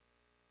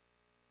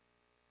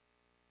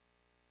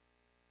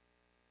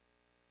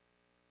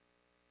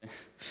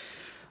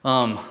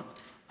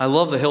I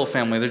love the Hill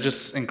family. They're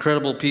just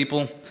incredible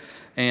people.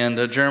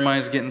 And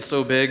Jeremiah's getting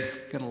so big.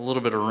 Got a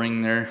little bit of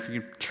ring there. If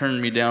you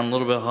turn me down a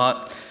little bit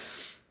hot.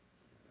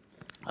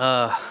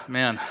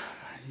 Man,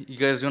 you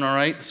guys doing all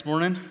right this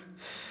morning?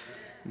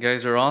 You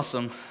guys are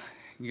awesome.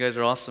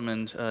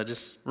 And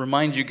just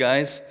remind you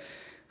guys,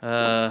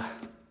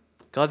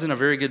 God's in a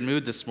very good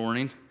mood this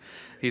morning.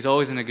 He's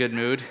always in a good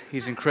mood.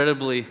 He's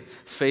incredibly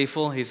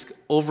faithful. He's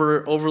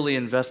overly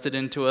invested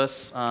into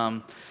us.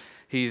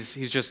 He's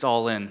just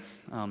all in.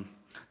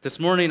 This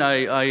morning,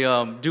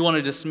 I do want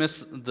to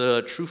dismiss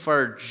the True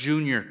Fire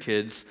Junior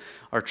kids.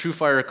 Our True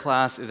Fire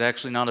class is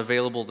actually not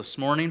available this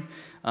morning.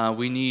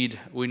 We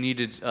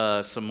needed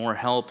some more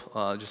help.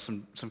 Just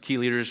some key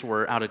leaders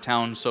were out of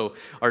town.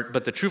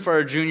 But the True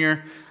Fire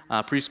Junior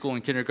preschool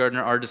and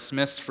kindergartner are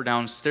dismissed for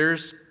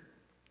downstairs,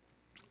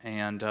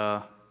 and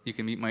you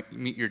can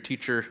meet your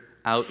teacher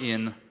out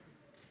in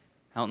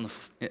the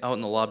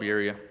lobby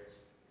area.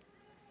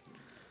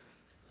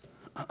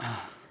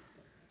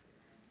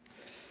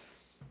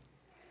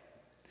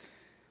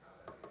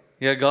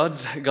 Yeah,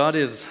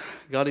 He's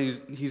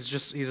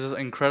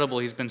incredible.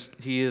 He's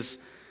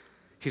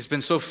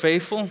been so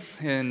faithful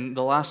in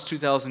the last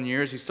 2,000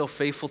 years. He's still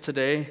faithful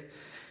today.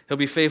 He'll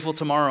be faithful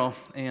tomorrow.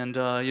 And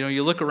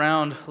you look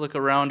around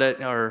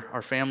at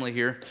our family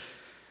here.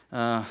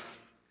 The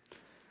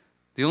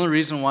only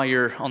reason why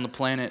you're on the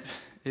planet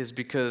is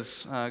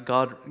because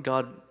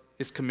God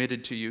is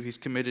committed to you. He's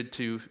committed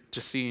to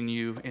seeing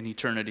you in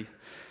eternity.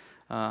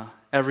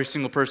 Every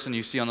single person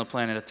you see on the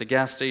planet, at the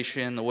gas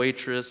station, the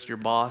waitress, your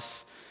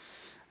boss,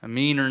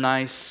 mean or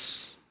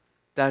nice,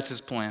 that's his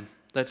plan.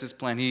 That's his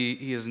plan.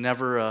 He is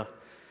never,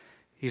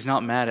 he's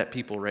not mad at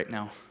people right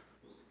now.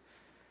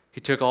 He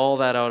took all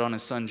that out on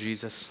his son,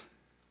 Jesus.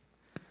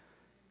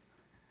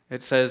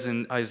 It says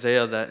in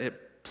Isaiah that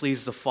it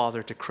pleased the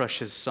Father to crush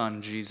his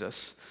son,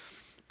 Jesus,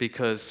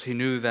 because he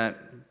knew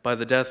that by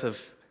the death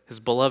of his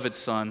beloved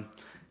son,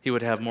 he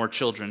would have more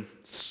children,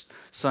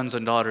 sons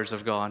and daughters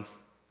of God.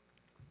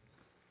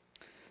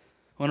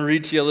 I want to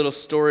read to you a little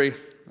story.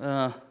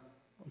 I'm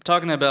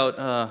talking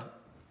about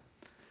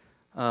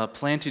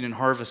planting and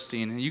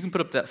harvesting. You can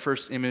put up that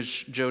first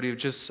image, Jody,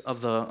 just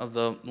of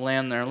the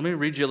land there. Let me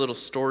read you a little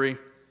story.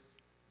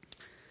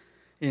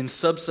 In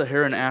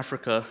sub-Saharan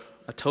Africa,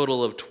 a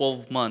total of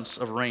 12 months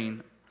of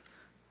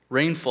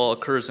rainfall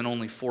occurs in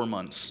only 4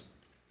 months.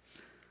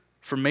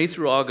 From May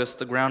through August,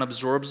 the ground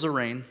absorbs the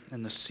rain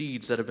and the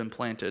seeds that have been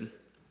planted.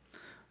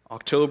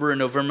 October and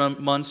November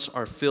months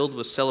are filled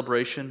with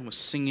celebration, with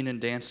singing and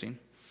dancing.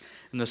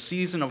 And the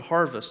season of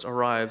harvest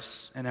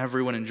arrives, and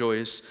everyone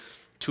enjoys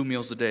 2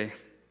 meals a day.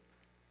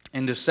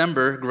 In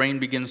December, grain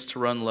begins to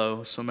run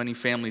low, so many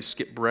families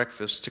skip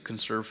breakfast to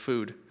conserve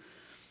food.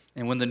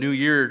 And when the new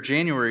year,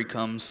 January,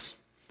 comes,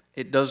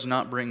 it does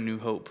not bring new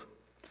hope.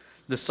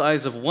 The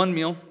size of one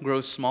meal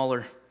grows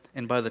smaller,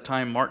 and by the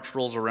time March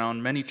rolls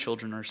around, many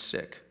children are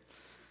sick.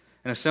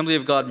 An Assembly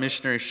of God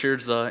missionary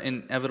shares the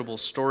inevitable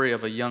story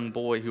of a young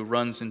boy who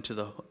runs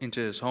into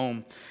his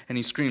home, and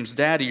he screams,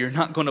 "Daddy, you're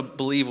not going to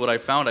believe what I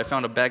found. I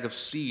found a bag of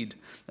seed,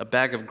 a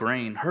bag of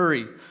grain.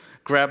 Hurry,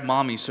 grab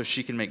Mommy so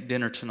she can make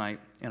dinner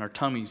tonight, and our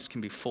tummies can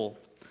be full."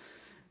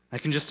 I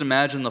can just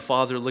imagine the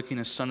father looking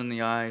his son in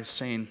the eyes,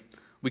 saying,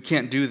 "We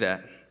can't do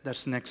that.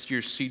 That's next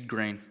year's seed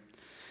grain.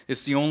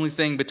 It's the only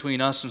thing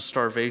between us and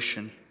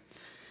starvation."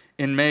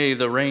 In May,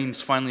 the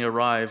rains finally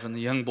arrive, and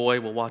the young boy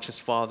will watch his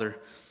father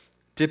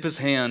dip his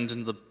hand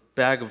in the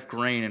bag of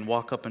grain and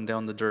walk up and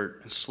down the dirt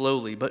and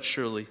slowly but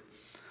surely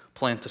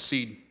plant the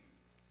seed.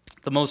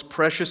 The most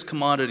precious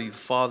commodity the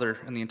father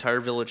and the entire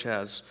village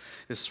has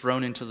is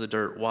thrown into the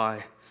dirt.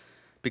 Why?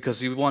 Because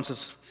he wants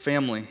his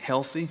family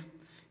healthy,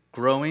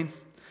 growing.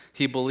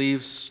 He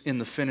believes in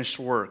the finished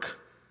work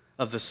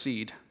of the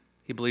seed.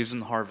 He believes in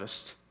the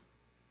harvest.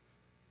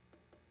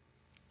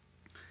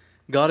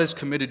 God is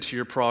committed to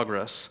your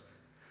progress.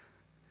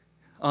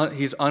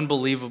 He's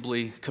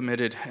unbelievably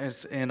committed,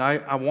 and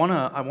I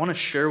want to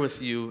share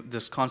with you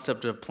this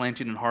concept of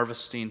planting and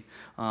harvesting.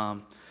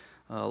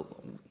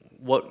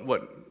 What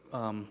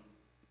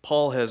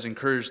Paul has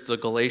encouraged the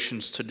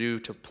Galatians to do: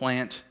 to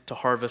plant, to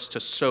harvest,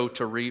 to sow,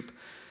 to reap.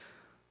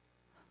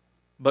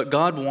 But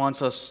God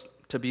wants us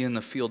to be in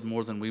the field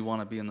more than we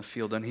want to be in the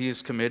field, and He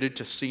is committed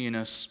to seeing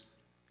us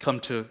come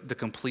to the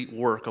complete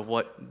work of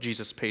what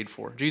Jesus paid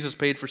for. Jesus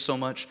paid for so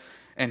much,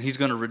 and He's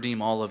going to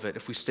redeem all of it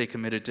if we stay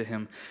committed to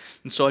Him.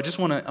 And so I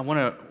want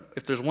to,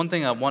 if there's one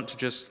thing I want to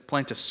just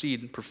plant a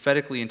seed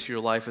prophetically into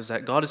your life, is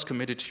that God is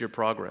committed to your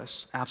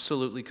progress,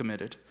 absolutely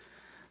committed.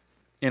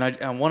 And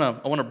I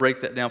want to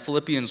break that down.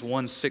 Philippians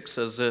 1:6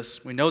 says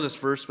this. We know this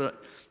verse,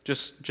 but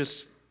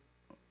just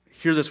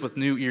hear this with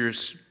new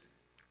ears.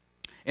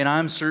 "And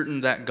I'm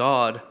certain that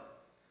God,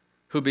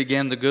 who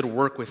began the good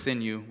work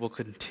within you, will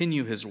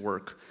continue His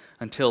work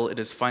until it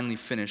is finally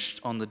finished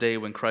on the day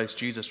when Christ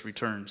Jesus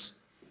returns."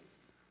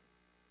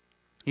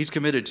 He's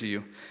committed to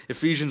you.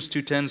 Ephesians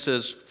 2:10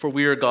 says, "For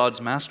we are God's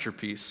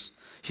masterpiece.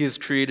 He has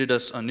created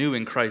us anew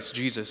in Christ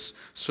Jesus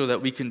so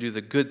that we can do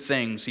the good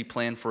things He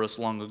planned for us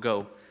long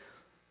ago."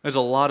 There's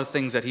a lot of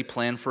things that he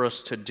planned for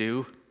us to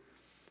do,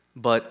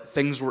 but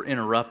things were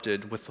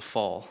interrupted with the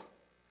fall.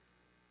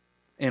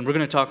 And we're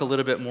going to talk a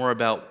little bit more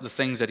about the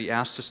things that he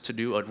asked us to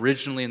do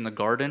originally in the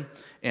garden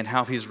and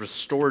how he's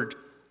restored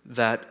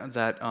that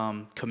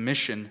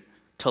commission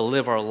to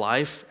live our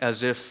life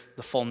as if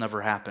the fall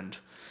never happened.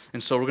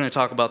 And so we're going to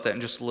talk about that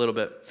in just a little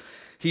bit.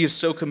 He is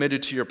so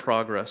committed to your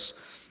progress.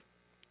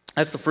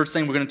 That's the first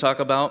thing we're going to talk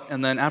about.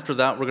 And then after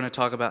that, we're going to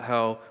talk about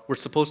how we're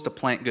supposed to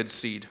plant good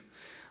seed.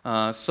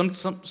 So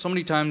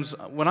many times,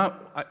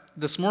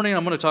 this morning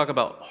I'm going to talk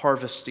about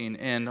harvesting,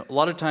 and a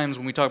lot of times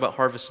when we talk about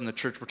harvest in the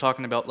church, we're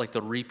talking about like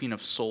the reaping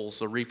of souls,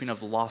 the reaping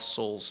of lost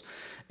souls.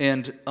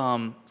 And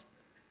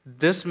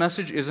this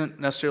message isn't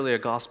necessarily a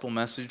gospel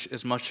message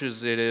as much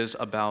as it is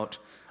about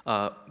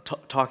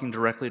talking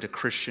directly to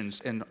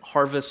Christians, and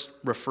harvest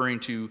referring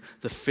to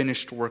the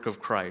finished work of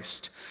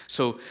Christ.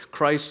 So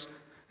Christ,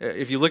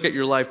 if you look at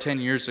your life 10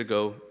 years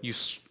ago,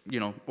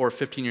 or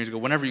 15 years ago,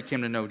 whenever you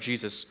came to know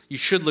Jesus, you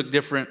should look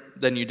different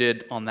than you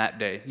did on that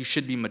day. You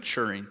should be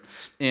maturing.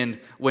 And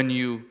when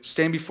you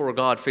stand before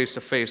God face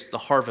to face, the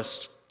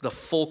harvest, the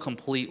full,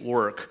 complete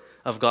work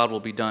of God will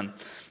be done.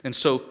 And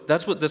so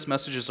that's what this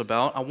message is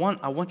about. I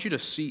want you to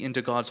see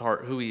into God's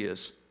heart who he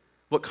is,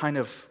 what kind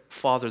of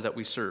Father that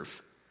we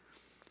serve.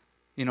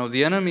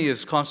 The enemy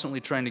is constantly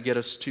trying to get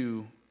us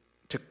to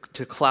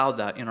cloud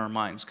that in our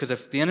minds. Because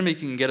if the enemy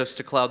can get us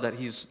to cloud that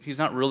he's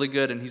not really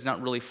good and he's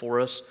not really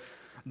for us,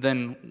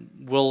 then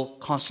we'll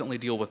constantly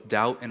deal with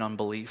doubt and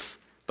unbelief.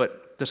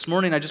 But this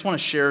morning, I just want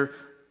to share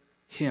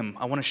him.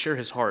 I want to share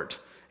his heart.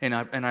 And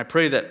I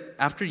pray that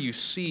after you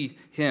see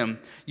him,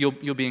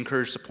 you'll be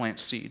encouraged to plant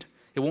seed.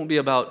 It won't be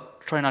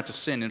about try not to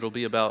sin. It'll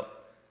be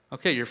about,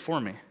 okay, you're for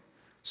me.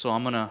 So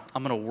I'm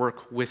gonna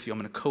work with you. I'm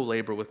gonna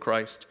co-labor with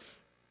Christ.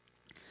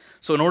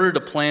 So in order to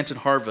plant and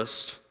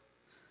harvest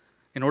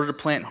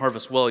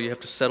well, you have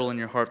to settle in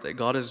your heart that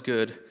God is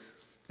good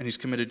and he's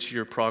committed to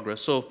your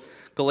progress. So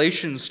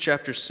Galatians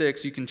chapter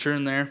 6, you can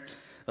turn there.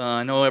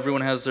 I know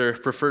everyone has their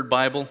preferred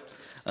Bible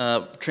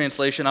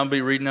translation. I'll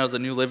be reading out of the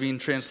New Living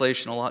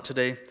Translation a lot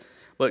today.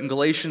 But in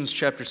Galatians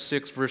chapter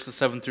 6, verses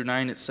 7 through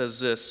 9, it says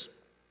this.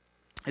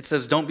 It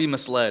says, "Don't be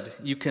misled.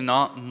 You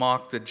cannot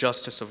mock the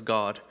justice of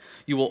God.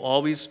 You will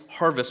always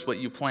harvest what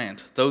you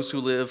plant. Those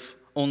who live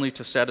only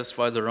to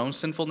satisfy their own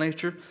sinful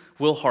nature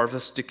will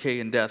harvest decay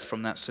and death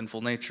from that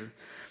sinful nature.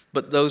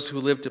 But those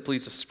who live to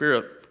please the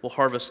Spirit will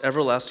harvest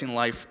everlasting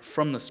life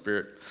from the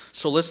Spirit.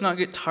 So let's not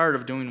get tired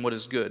of doing what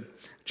is good.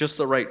 Just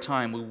the right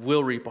time, we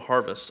will reap a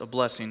harvest, a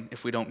blessing,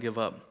 if we don't give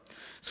up."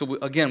 So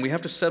we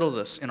have to settle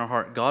this in our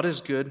heart. God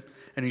is good,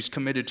 and he's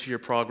committed to your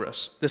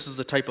progress. This is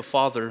the type of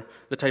Father,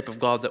 the type of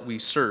God that we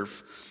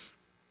serve.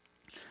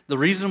 The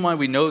reason why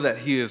we know that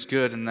he is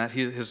good and that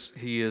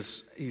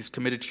he's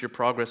committed to your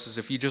progress is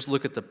if you just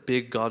look at the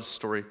big God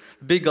story.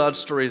 The big God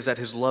story is that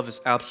his love is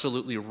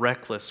absolutely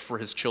reckless for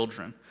his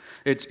children.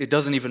 It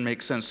doesn't even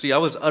make sense. See, I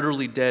was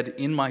utterly dead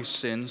in my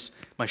sins,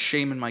 my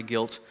shame and my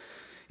guilt.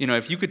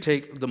 If you could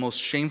take the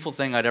most shameful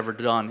thing I'd ever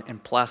done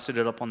and plastered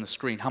it up on the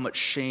screen, how much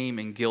shame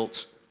and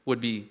guilt would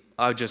be,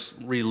 I would just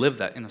relive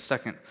that in a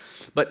second.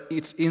 But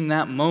it's in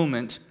that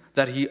moment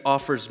that he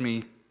offers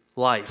me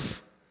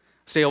life.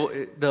 See,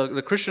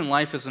 the Christian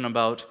life isn't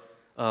about,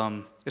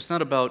 it's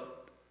not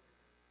about,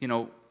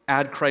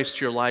 add Christ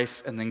to your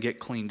life and then get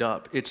cleaned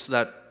up. It's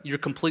that you're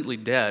completely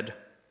dead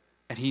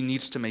and he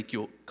needs to make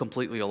you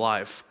completely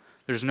alive.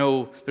 There's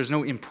no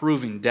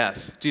improving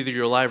death. It's either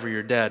you're alive or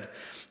you're dead.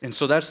 And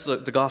so that's the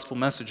gospel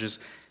message is,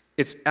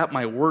 it's at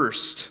my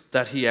worst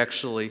that he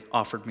actually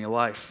offered me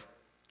life,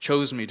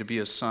 chose me to be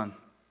his son.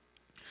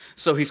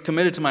 So he's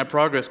committed to my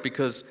progress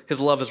because his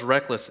love is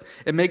reckless.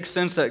 It makes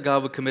sense that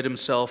God would commit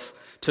himself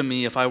to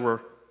me if I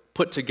were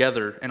put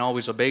together and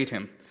always obeyed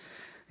him.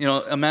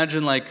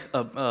 Imagine like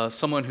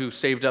someone who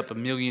saved up $1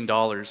 million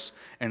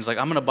and is like,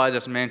 I'm going to buy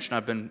this mansion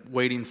I've been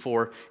waiting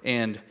for,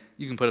 and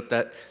you can put up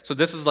that. So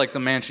this is like the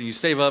mansion. You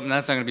save up, and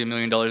that's not going to be $1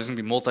 million. It's going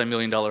to be a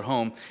multi-million-dollar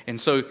home. And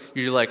so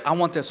you're like, I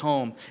want this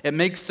home. It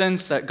makes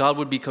sense that God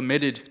would be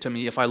committed to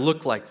me if I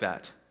look like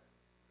that.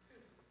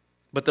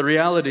 But the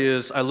reality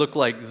is, I look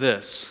like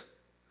this.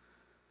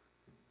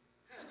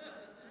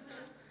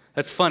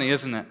 That's funny,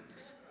 isn't it?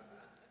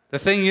 The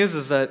thing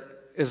is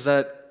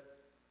that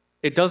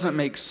it doesn't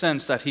make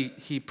sense that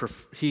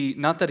he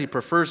not that he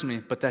prefers me,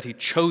 but that he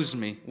chose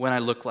me when I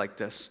look like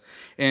this.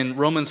 In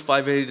Romans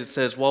 5:8 it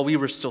says, while we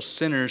were still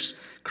sinners,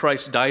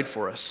 Christ died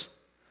for us.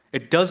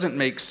 It doesn't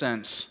make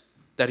sense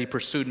that he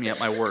pursued me at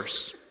my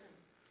worst.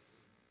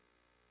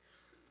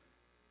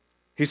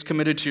 He's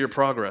committed to your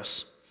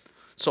progress.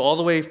 So all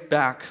the way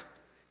back,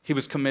 he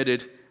was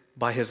committed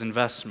by his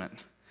investment.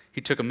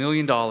 He took $1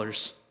 million,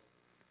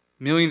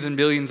 millions and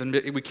billions, and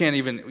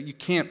you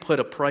can't put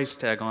a price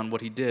tag on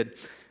what he did,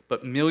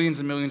 but millions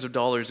and millions of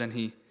dollars, and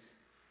he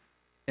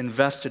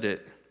invested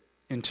it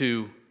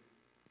into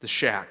the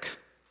shack.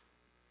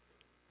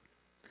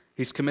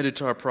 He's committed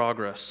to our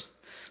progress.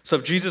 So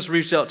if Jesus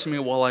reached out to me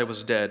while I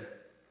was dead,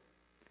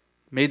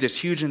 made this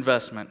huge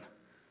investment,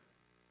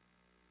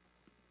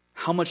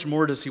 how much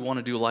more does he want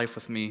to do life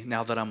with me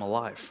now that I'm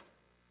alive?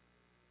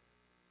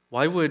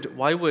 Why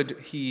would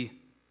he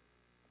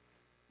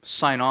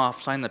sign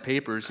the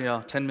papers,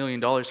 $10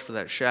 million for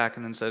that shack,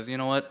 and then says, you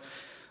know what,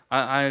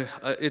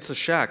 it's a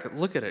shack,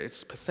 look at it,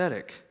 it's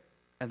pathetic,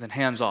 and then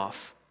hands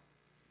off?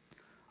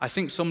 I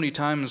think so many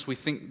times we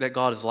think that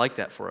God is like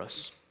that for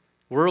us.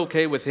 We're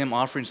okay with him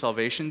offering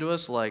salvation to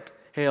us, like,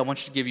 hey, I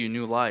want you to give you a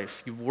new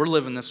life. You were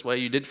living this way,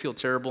 you did feel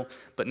terrible,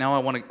 but now I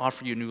want to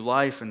offer you a new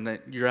life, and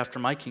that you're after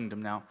my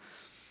kingdom now.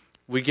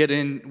 We get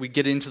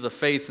into the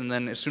faith, and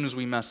then as soon as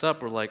we mess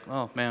up, we're like,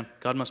 oh man,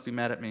 God must be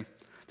mad at me.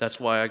 That's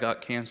why I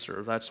got cancer,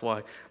 or that's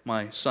why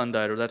my son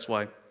died, or that's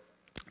why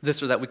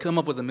this or that. We come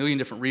up with a million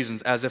different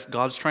reasons as if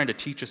God's trying to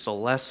teach us a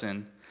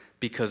lesson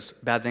because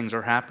bad things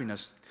are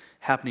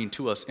happening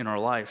to us in our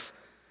life.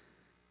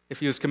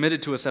 If he was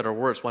committed to us at our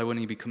worst, why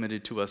wouldn't he be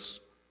committed to us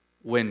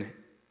when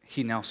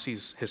he now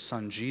sees his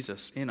son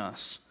Jesus in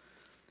us?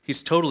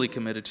 He's totally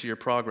committed to your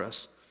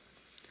progress.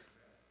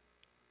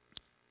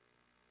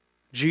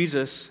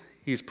 Jesus,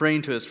 he's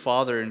praying to his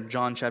Father in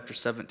John chapter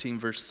 17,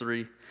 verse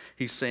 3.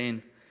 He's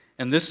saying,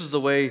 and this is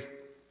the way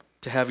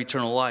to have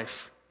eternal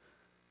life,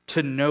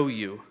 to know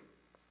you,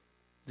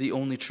 the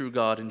only true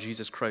God, and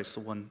Jesus Christ, the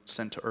one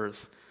sent to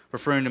earth.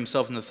 Referring to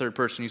himself in the third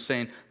person, he's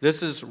saying,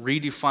 this is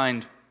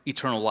redefined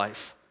eternal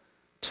life,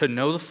 to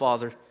know the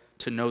Father,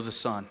 to know the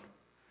Son.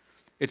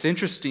 It's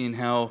interesting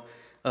how,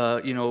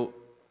 a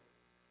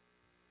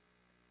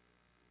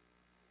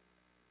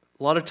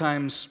lot of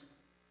times,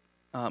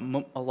 a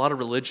lot of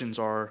religions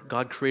are,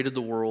 God created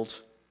the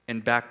world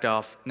and backed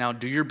off. Now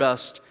do your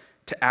best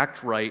to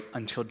act right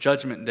until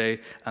judgment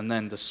day, and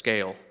then the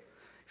scale.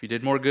 If you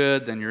did more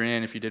good, then you're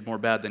in. If you did more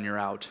bad, then you're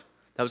out.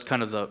 That was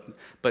kind of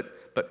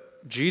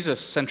but Jesus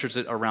centers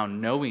it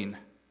around knowing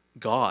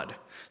God.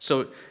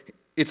 So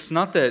it's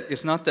not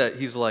that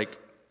he's like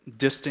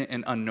distant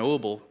and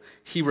unknowable.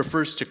 He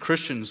refers to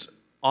Christians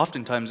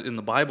oftentimes in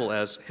the Bible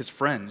as his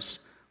friends.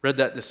 Read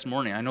that this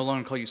morning. I no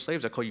longer call you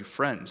slaves, I call you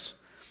friends.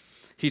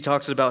 He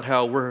talks about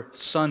how we're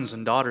sons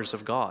and daughters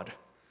of God.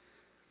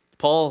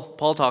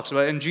 Paul talks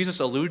about it, and Jesus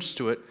alludes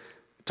to it,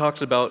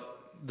 talks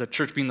about the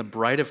church being the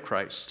bride of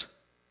Christ.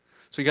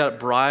 So you got a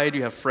bride,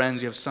 you have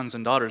friends, you have sons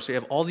and daughters. So you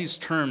have all these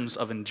terms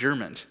of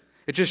endearment.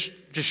 It just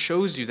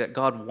shows you that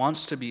God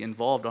wants to be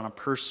involved on a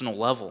personal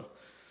level.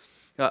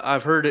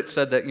 I've heard it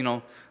said that,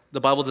 the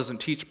Bible doesn't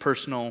teach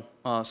personal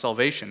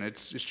salvation.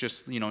 It's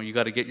just, you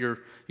got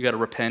to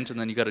repent, and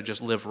then you got to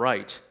just live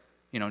right.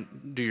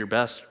 Do your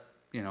best,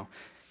 And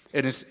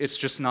it's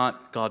just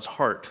not God's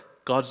heart.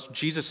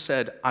 Jesus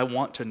said, I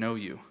want to know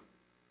you.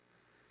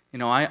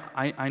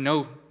 I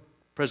know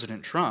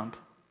President Trump,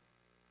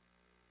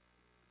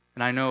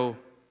 and I know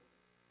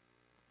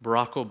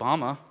Barack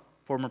Obama,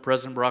 former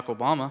President Barack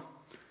Obama,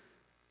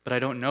 but I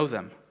don't know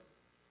them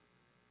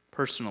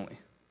personally.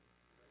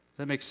 Does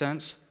that make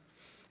sense?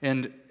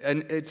 And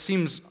it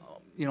seems,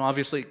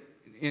 obviously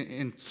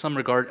in some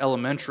regard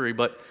elementary,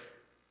 but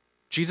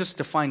Jesus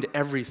defined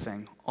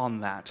everything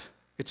on that.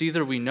 It's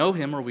either we know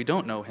him or we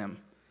don't know him.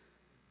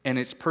 And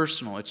it's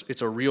personal.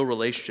 It's a real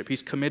relationship.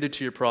 He's committed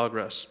to your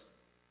progress.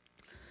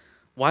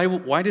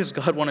 Why does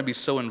God want to be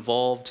so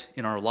involved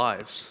in our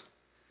lives?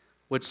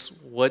 Why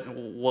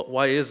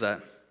is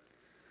that?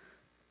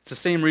 It's the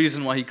same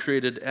reason why he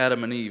created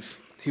Adam and Eve.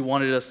 He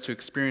wanted us to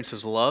experience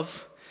his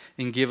love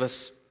and give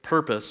us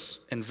purpose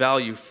and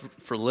value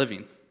for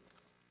living.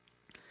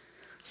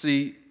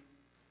 See,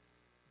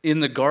 in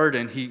the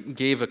garden, he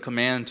gave a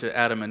command to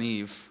Adam and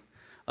Eve.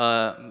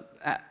 Adam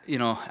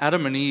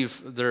and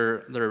Eve,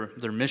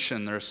 their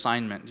mission, their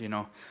assignment,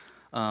 the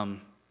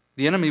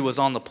enemy was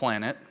on the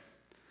planet,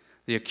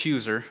 the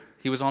accuser,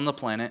 he was on the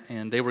planet,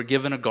 and they were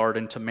given a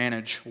garden to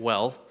manage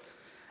well.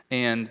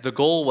 And the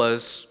goal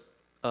is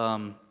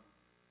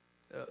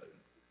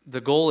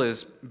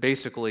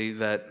basically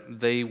that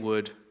they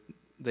would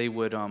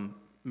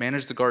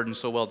manage the garden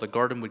so well, the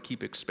garden would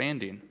keep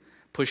expanding,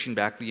 pushing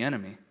back the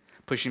enemy,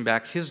 pushing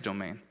back his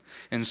domain.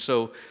 And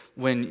so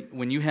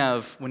when you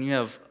have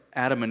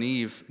Adam and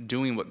Eve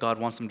doing what God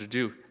wants them to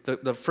do,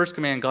 the first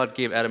command God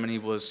gave Adam and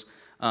Eve was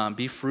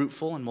be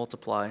fruitful and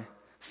multiply,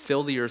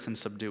 fill the earth and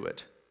subdue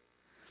it.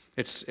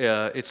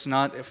 It's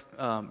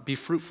not be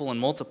fruitful and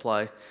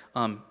multiply.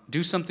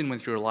 Do something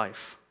with your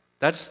life.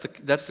 That's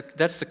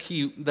the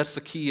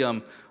key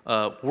word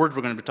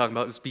we're going to be talking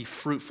about is be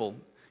fruitful.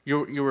 We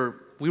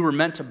were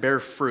meant to bear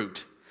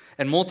fruit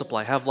and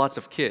multiply, have lots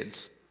of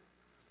kids,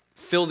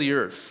 fill the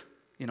earth,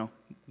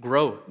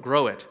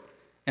 grow it,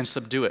 and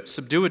subdue it.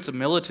 Subdue it's a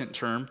militant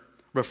term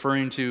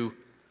referring to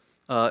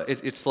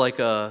it's like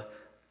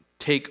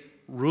take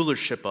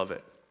rulership of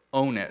it,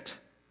 own it.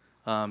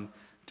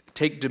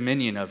 Take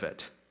dominion of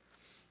it.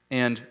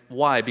 And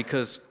why?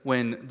 Because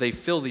when they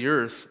fill the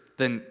earth,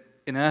 then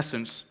in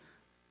essence,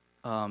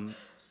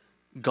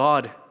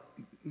 God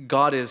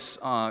is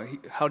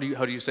how do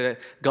you say that?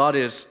 God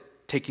is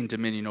taking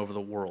dominion over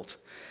the world.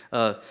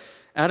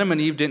 Adam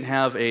and Eve didn't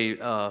have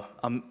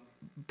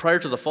prior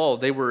to the fall,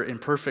 they were in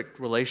perfect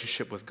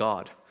relationship with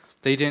God.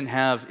 They didn't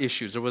have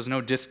issues. There was no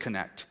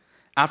disconnect.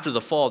 After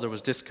the fall, there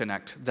was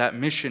disconnect. That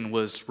mission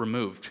was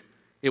removed.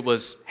 It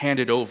was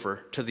handed over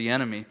to the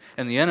enemy,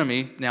 and the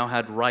enemy now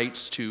had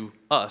rights to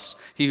us.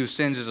 He who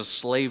sins is a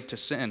slave to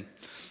sin.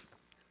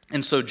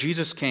 And so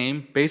Jesus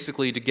came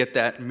basically to get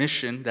that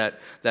mission, that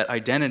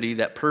identity,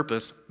 that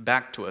purpose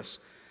back to us.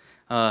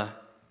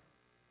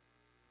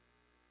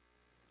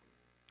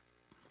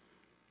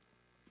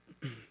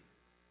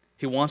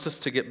 He wants us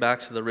to get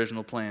back to the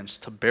original plans,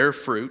 to bear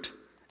fruit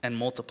and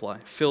multiply,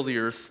 fill the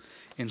earth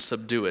and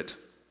subdue it.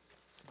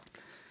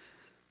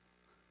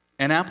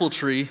 An apple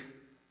tree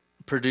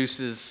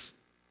produces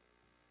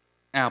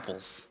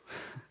apples.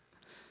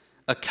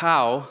 A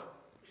cow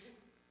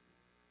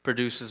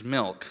produces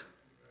milk.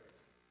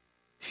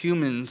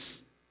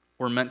 Humans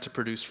were meant to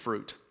produce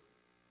fruit,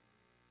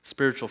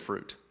 spiritual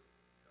fruit.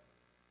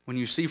 When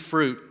you see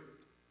fruit,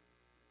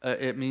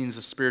 it means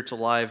the Spirit's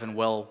alive and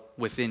well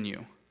within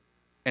you,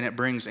 and it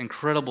brings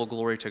incredible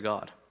glory to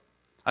God.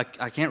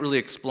 I can't really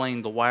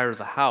explain the why or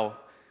the how.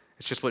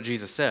 It's just what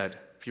Jesus said.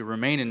 If you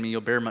remain in me,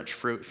 you'll bear much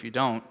fruit. If you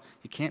don't,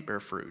 you can't bear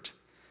fruit.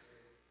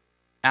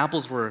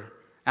 Apples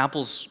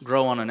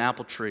grow on an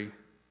apple tree.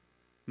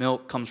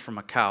 Milk comes from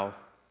a cow.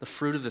 The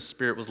fruit of the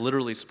Spirit was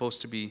literally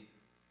supposed to be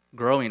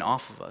growing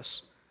off of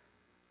us.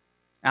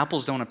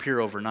 Apples don't appear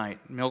overnight.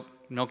 Milk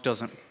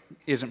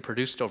isn't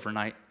produced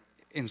overnight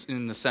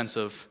in the sense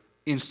of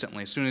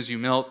instantly. As soon as you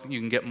milk, you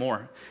can get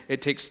more.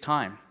 It takes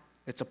time.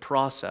 It's a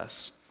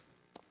process.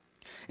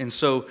 And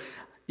so,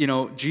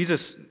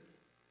 Jesus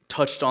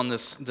touched on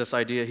this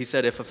idea. He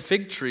said, if a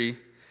fig tree,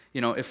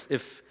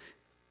 if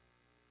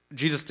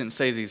Jesus didn't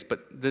say these,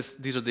 but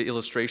these are the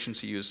illustrations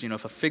he used.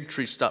 If a fig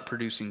tree stopped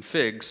producing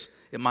figs,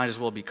 it might as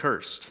well be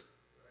cursed.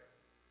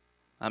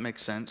 That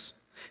makes sense.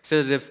 He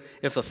says if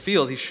a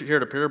field, he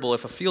shared a parable,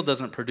 if a field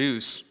doesn't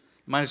produce, it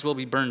might as well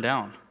be burned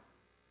down.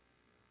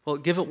 Well,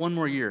 give it one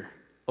more year.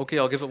 Okay,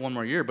 I'll give it one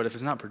more year, but if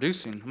it's not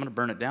producing, I'm going to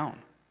burn it down. And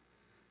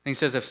he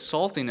says if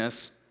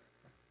saltiness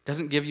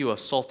doesn't give you a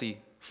salty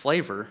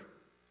flavor,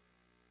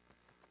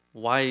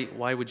 why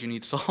would you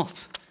need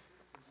salt?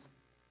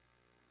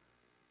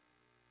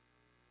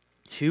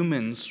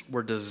 Humans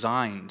were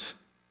designed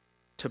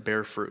to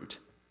bear fruit.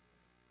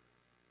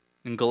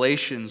 In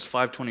Galatians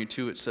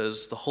 5:22 it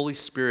says, the Holy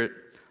Spirit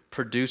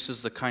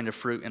produces the kind of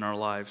fruit in our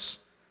lives: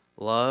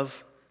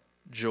 love,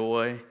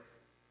 joy,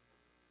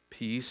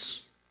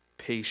 peace,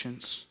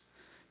 patience,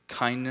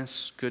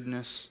 kindness,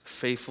 goodness,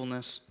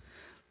 faithfulness,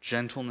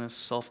 gentleness,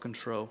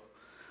 self-control.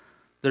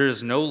 There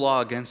is no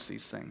law against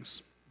these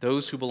things.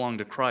 Those who belong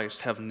to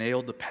Christ have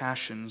nailed the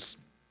passions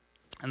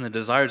and the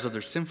desires of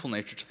their sinful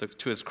nature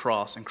to his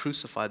cross and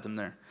crucified them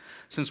there.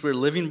 Since we're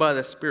living by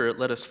the Spirit,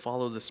 let us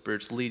follow the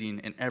Spirit's leading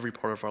in every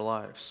part of our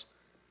lives.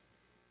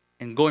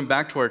 And going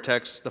back to our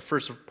text, the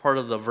first part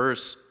of the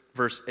verse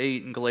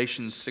 8 in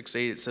Galatians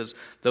 6:8, it says,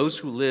 those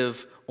who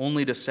live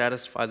only to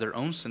satisfy their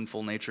own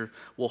sinful nature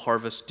will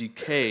harvest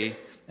decay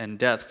and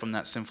death from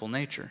that sinful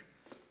nature.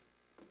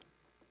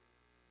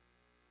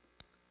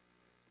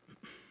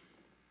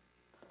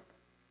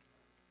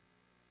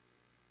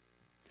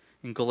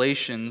 In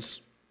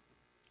Galatians,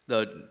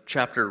 the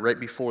chapter right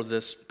before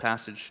this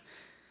passage,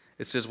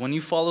 it says, when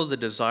you follow the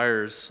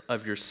desires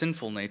of your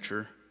sinful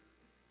nature,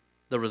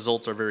 the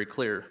results are very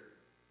clear.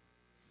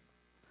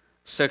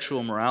 Sexual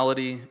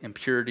immorality,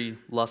 impurity,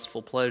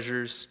 lustful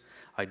pleasures,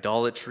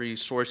 idolatry,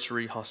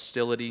 sorcery,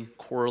 hostility,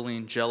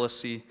 quarreling,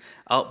 jealousy,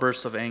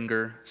 outbursts of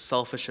anger,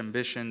 selfish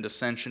ambition,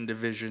 dissension,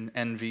 division,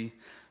 envy,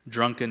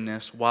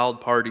 drunkenness, wild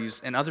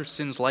parties, and other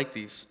sins like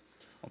these.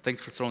 Well,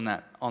 thanks for throwing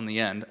that on the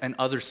end. And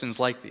other sins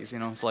like these.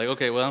 It's like,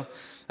 okay, well,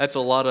 that's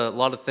a lot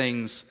of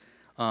things.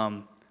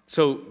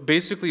 So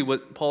basically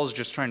what Paul's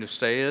just trying to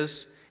say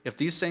is, if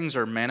these things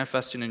are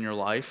manifesting in your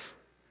life,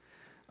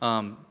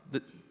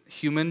 the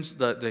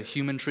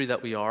human tree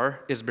that we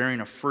are is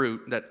bearing a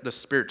fruit that the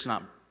Spirit's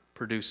not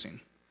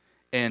producing.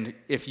 And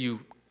if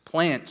you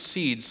plant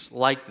seeds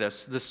like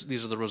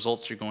these are the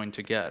results you're going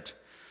to get.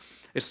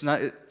 It's not.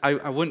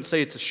 I wouldn't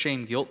say it's a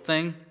shame-guilt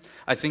thing.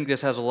 I think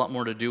this has a lot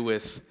more to do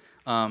with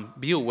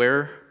be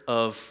aware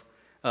of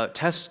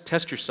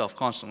test yourself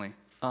constantly.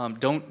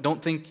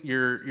 Don't think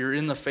you're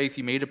in the faith.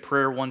 You made a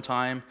prayer one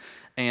time,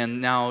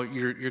 and now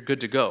you're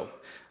good to go.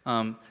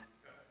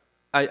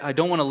 I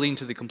don't want to lean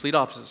to the complete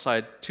opposite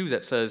side too.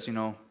 That says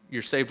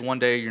you're saved one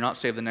day, you're not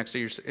saved the next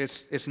day.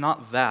 It's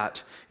not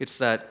that. It's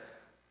that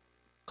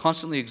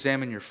constantly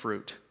examine your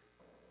fruit.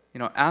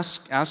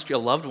 Ask your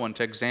loved one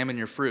to examine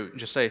your fruit and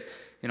just say,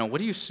 what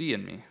do you see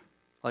in me?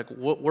 Like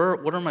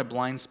what are my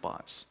blind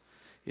spots?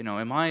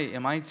 Am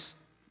I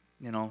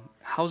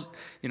how's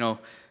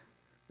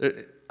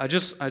I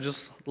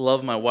just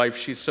love my wife.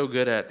 She's so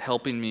good at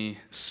helping me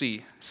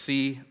see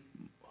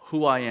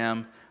who I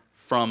am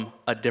from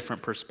a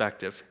different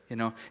perspective.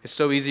 It's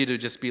so easy to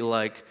just be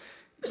like,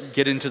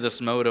 get into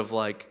this mode of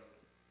like,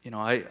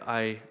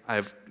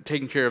 I've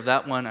taken care of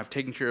that one, I've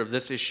taken care of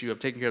this issue, I've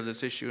taken care of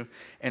this issue,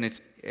 and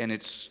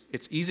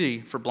it's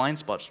easy for blind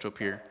spots to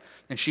appear.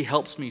 And she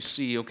helps me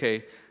see,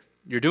 okay,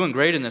 you're doing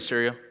great in this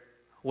area.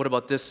 What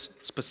about this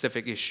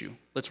specific issue?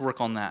 Let's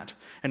work on that.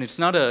 And she's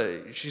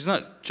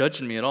not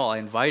judging me at all. I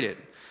invite it.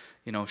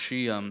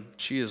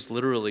 She is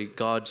literally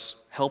God's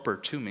helper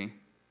to me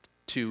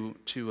to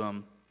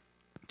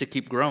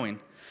keep growing.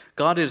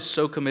 God is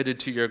so committed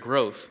to your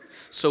growth.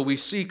 So we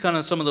see kind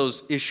of some of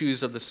those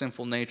issues of the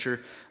sinful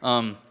nature.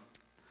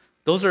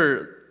 Those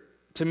are,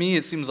 to me,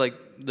 it seems like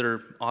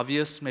they're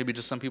obvious. Maybe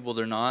to some people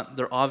they're not.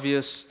 They're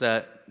obvious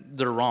that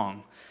they're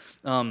wrong.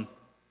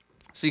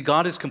 See,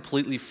 God is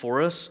completely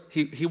for us.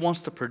 He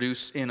wants to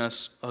produce in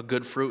us a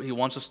good fruit. He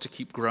wants us to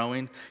keep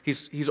growing.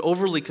 He's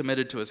overly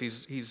committed to us.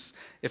 He's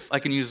if I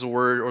can use the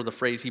word or the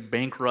phrase, he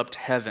bankrupt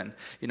heaven.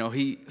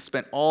 He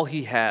spent all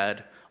he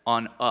had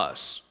on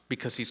us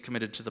because he's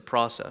committed to the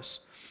process.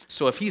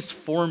 So if he's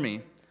for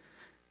me,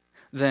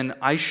 then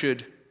I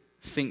should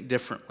think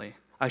differently.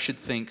 I should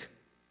think,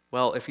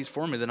 well, if he's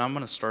for me, then I'm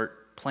going to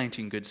start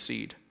planting good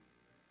seed.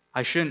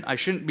 I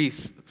shouldn't be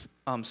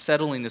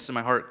settling this in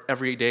my heart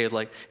every day,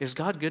 like, is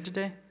God good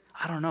today?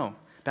 I don't know.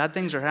 Bad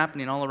things are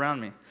happening all around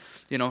me.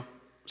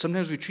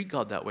 Sometimes we treat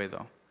God that way,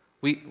 though.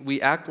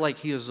 We act like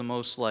he is the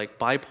most like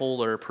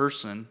bipolar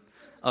person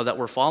that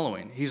we're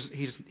following.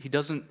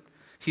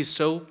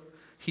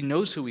 He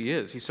knows who he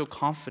is. He's so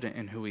confident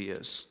in who he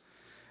is,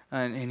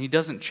 and he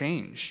doesn't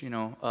change.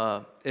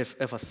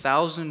 If a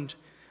thousand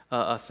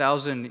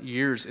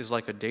years is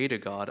like a day to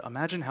God,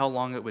 imagine how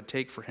long it would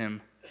take for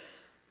him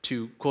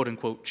to, quote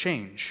unquote,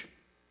 change.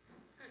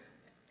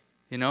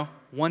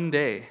 One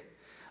day.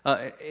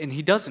 And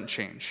he doesn't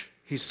change.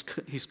 He's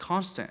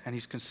constant and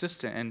he's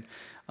consistent.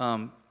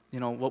 And,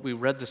 what we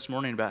read this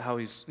morning about how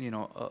he's,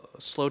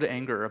 slow to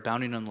anger,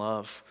 abounding in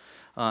love.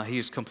 He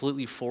is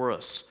completely for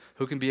us.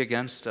 Who can be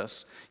against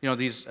us?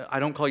 I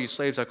don't call you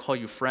slaves, I call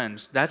you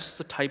friends. That's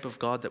the type of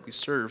God that we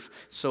serve.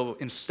 So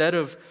instead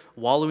of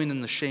wallowing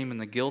in the shame and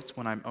the guilt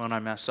when I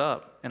mess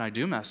up, and I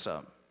do mess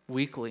up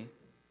weekly,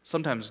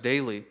 sometimes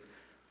daily,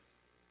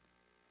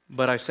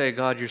 but I say,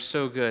 God, you're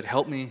so good.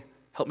 Help me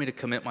to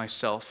commit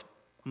myself.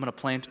 I'm going to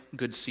plant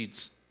good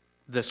seeds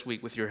this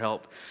week with your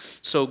help.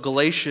 So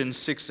Galatians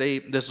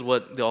 6:8, this is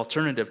what the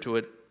alternative to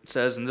it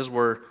says, and this is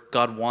where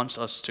God wants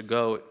us to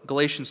go.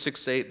 Galatians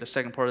 6:8, the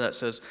second part of that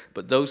says,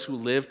 but those who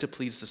live to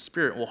please the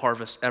Spirit will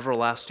harvest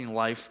everlasting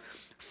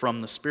life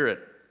from the Spirit.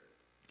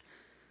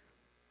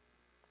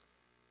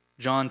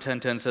 John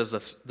 10:10 says,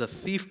 the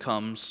thief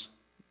comes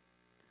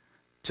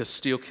to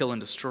steal, kill,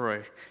 and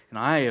destroy, and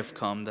I have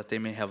come that they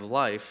may have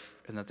life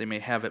and that they may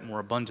have it more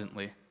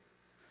abundantly.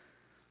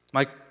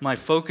 My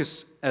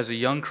focus as a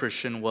young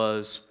Christian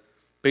was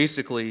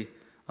basically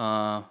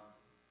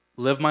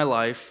live my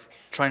life,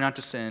 try not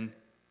to sin,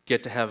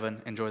 get to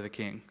heaven, enjoy the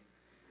King.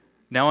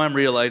 Now I'm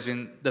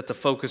realizing that the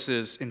focus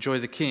is enjoy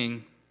the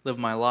King, live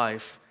my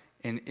life,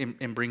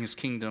 and bring his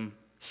kingdom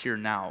here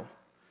now.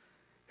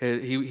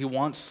 He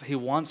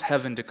wants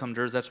heaven to come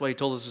to earth. That's why he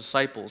told his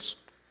disciples.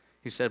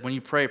 He said, when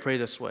you pray, pray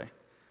this way.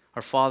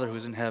 Our Father who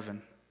is in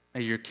heaven,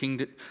 may your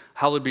kingdom,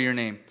 hallowed be your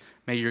name.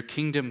 May your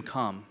kingdom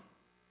come.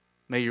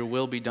 May your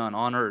will be done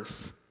on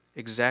earth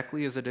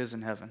exactly as it is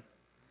in heaven.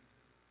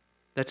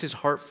 That's his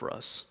heart for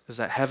us, is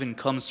that heaven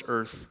comes to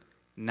earth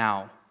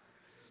now.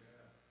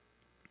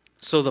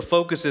 So the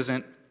focus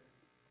isn't,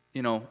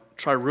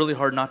 try really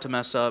hard not to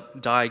mess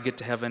up, die, get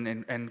to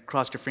heaven, and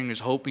cross your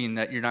fingers hoping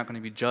that you're not going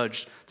to be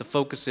judged. The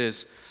focus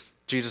is,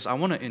 Jesus, I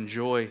want to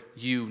enjoy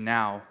you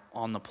now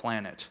on the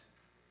planet.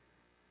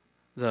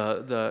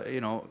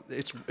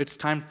 It's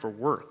time for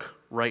work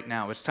right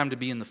now. It's time to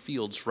be in the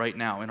fields right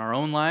now in our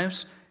own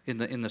lives,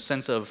 in the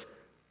sense of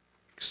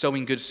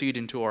sowing good seed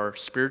into our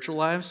spiritual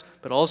lives,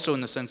 but also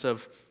in the sense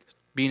of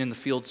being in the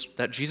fields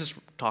that Jesus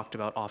talked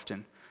about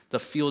often. The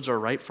fields are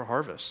ripe for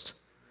harvest.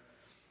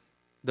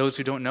 Those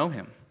who don't know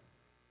him.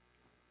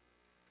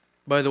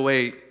 By the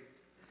way,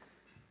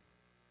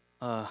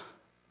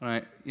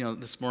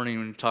 this morning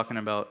when you're talking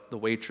about the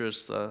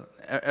waitress,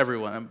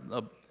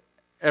 everyone,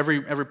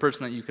 every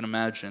person that you can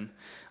imagine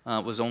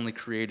was only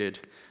created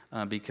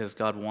because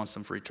God wants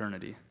them for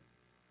eternity.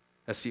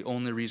 That's the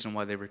only reason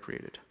why they were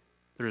created.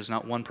 There is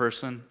not one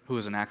person who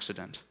is an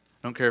accident.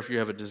 I don't care if you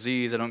have a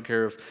disease. I don't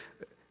care if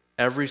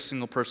every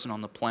single person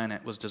on the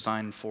planet was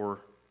designed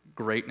for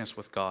greatness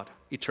with God,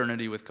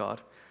 eternity with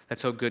God.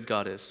 That's how good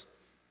God is.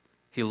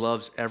 He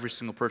loves every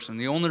single person.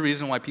 The only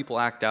reason why people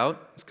act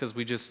out is because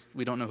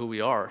we don't know who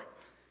we are.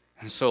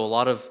 And so a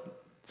lot of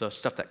the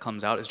stuff that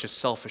comes out is just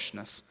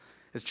selfishness.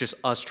 It's just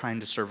us trying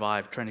to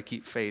survive, trying to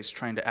keep face,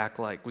 trying to act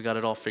like we got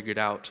it all figured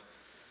out.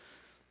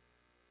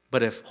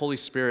 But if Holy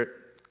Spirit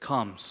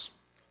comes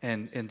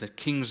and the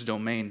King's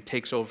domain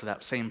takes over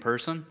that same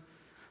person,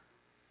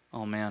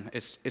 oh man,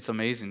 it's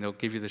amazing. They'll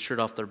give you the shirt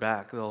off their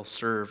back. They'll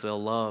serve.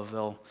 They'll love.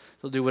 They'll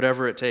do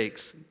whatever it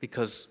takes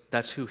because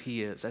that's who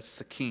he is. That's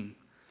the King.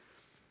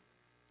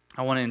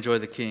 I want to enjoy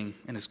the King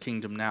and his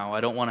kingdom now. I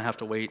don't want to have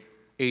to wait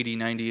 80,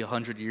 90,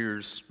 100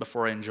 years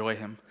before I enjoy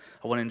him.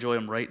 I want to enjoy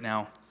him right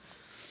now.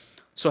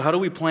 So how do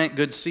we plant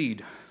good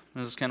seed?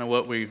 This is kind of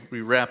what we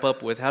wrap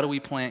up with. How do we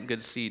plant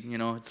good seed?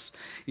 It's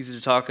easy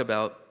to talk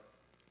about.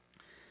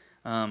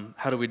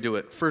 How do we do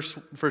it?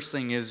 First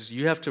thing is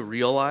you have to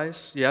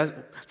realize.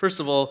 First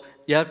of all,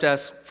 you have to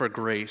ask for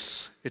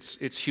grace.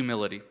 It's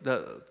humility.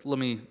 Let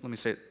me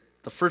say it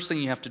the first thing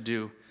you have to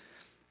do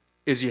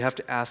is you have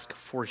to ask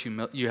for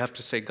you have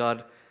to say,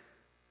 God,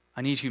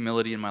 I need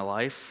humility in my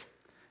life,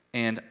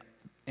 and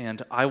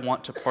I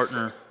want to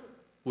partner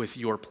with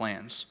your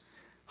plans.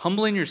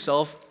 Humbling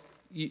yourself,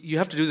 you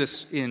have to do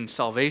this in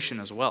salvation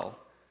as well.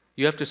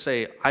 You have to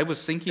say, I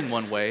was thinking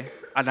one way,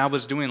 and I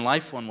was doing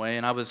life one way,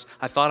 and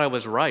I thought I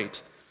was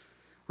right.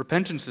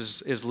 Repentance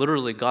is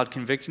literally God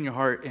convicting your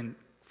heart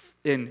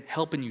and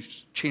helping you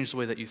change the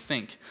way that you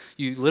think.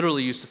 You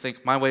literally used to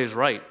think, my way is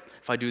right.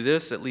 If I do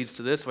this, it leads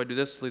to this. If I do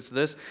this, it leads to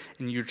this.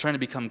 And you're trying to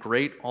become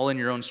great all in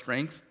your own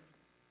strength.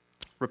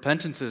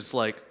 Repentance is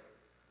like,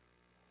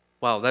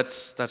 wow,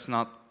 that's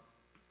not,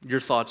 your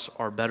thoughts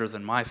are better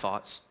than my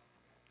thoughts.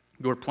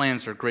 Your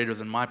plans are greater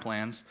than my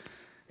plans.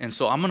 And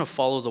so I'm going to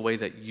follow the way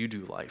that you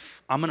do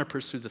life. I'm going to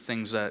pursue the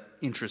things that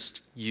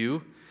interest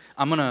you.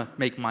 I'm going to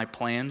make my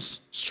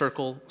plans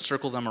circle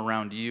them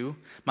around you.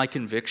 My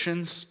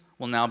convictions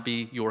will now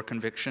be your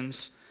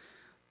convictions.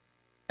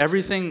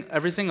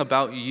 Everything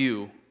about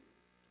you,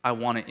 I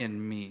want it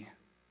in me.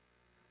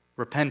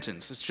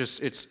 Repentance,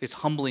 it's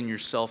humbling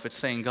yourself. It's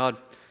saying, God,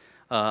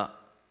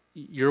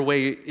 your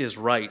way is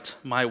right,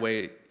 my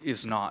way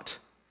is not.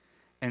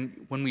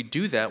 And when we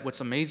do that, what's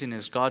amazing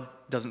is God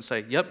doesn't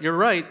say, yep, you're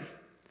right.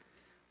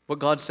 What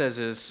God says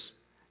is,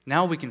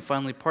 now we can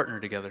finally partner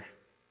together.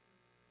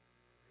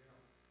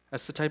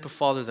 That's the type of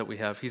Father that we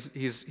have.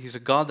 He's a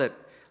God that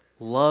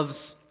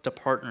loves to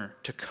partner,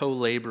 to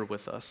co-labor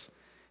with us.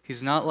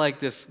 He's not like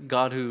this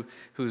God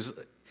who's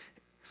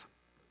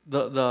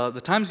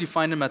the times you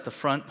find him at the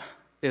front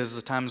is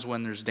the times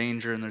when there's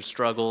danger and there's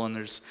struggle and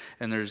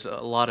there's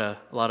a lot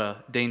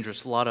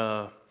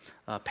of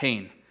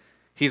pain.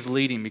 He's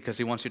leading because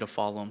he wants you to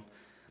follow him.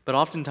 But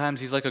oftentimes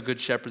he's like a good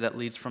shepherd that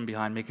leads from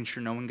behind, making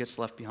sure no one gets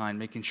left behind,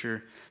 making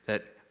sure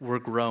that we're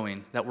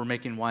growing, that we're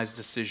making wise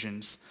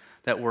decisions,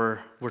 that we're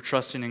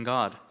trusting in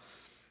God.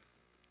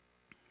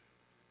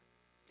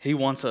 He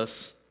wants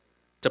us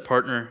to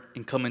partner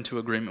and come into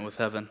agreement with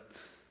heaven.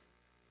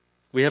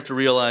 We have to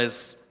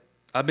realize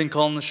I've been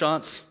calling the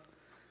shots,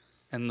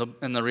 and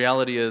the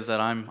reality is that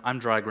I'm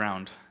dry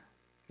ground.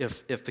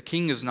 If the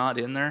king is not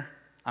in there,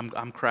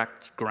 I'm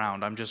cracked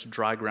ground. I'm just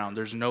dry ground.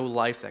 There's no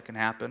life that can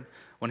happen.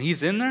 When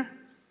he's in there,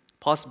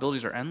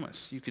 possibilities are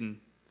endless. You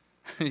can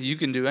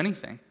do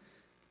anything.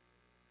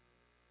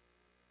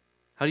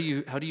 How do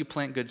you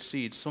plant good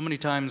seeds? So many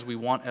times we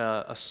want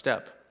a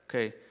step,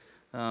 okay,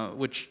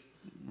 which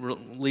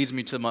leads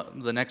me to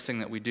the next thing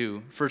that we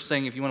do. First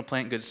thing, if you want to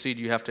plant good seed,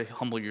 you have to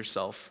humble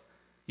yourself.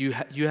 You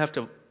have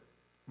to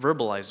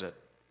verbalize it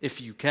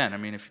if you can. I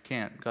mean, if you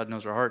can't, God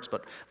knows our hearts,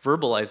 but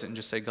verbalize it and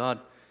just say, God,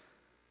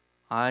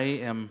 I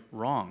am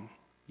wrong.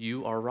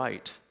 You are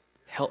right.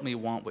 Help me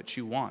want what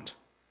you want.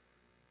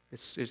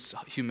 It's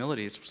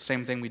humility. It's the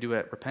same thing we do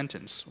at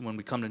repentance when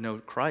we come to know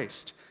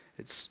Christ.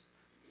 It's,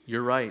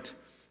 you're right.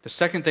 The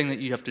second thing that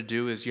you have to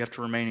do is you have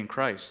to remain in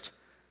Christ.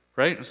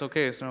 Right? It's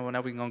okay. So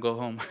now we can go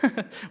home.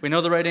 We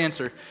know the right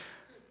answer.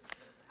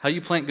 How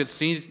you plant good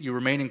seed, you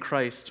remain in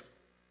Christ.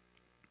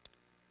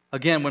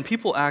 Again, when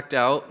people act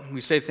out,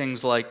 we say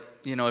things like,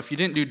 if you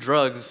didn't do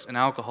drugs and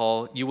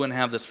alcohol, you wouldn't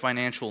have this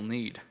financial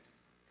need.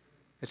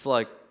 It's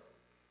like,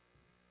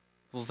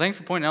 well, thanks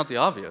for pointing out the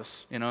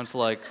obvious. It's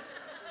like,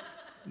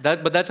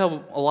 that. But that's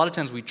how a lot of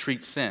times we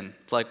treat sin.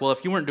 It's like, well,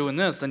 if you weren't doing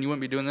this, then you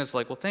wouldn't be doing this.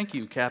 Like, well, thank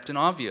you, Captain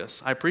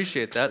Obvious. I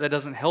appreciate that. That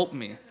doesn't help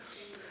me.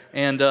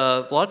 And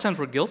a lot of times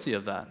we're guilty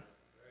of that.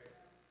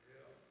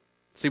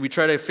 See, we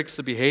try to fix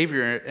the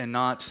behavior and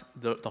not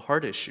the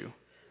heart issue.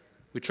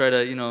 We try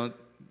to,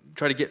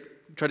 try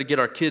to get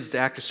our kids to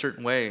act a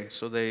certain way,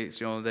 so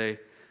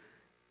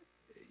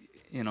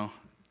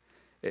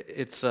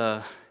it's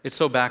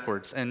so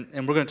backwards, and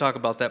we're going to talk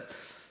about that.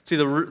 See,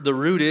 the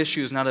root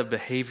issue is not a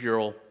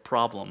behavioral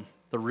problem.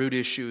 The root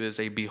issue is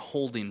a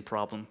beholding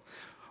problem.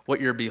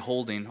 What you're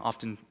beholding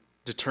often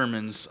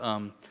determines,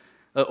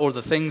 or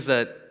the things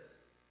that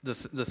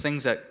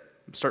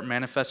start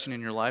manifesting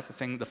in your life,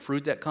 the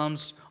fruit that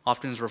comes,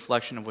 often is a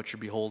reflection of what you're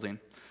beholding.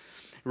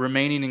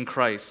 Remaining in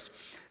Christ.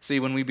 See,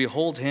 when we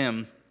behold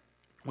Him,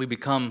 we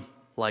become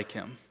like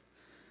Him.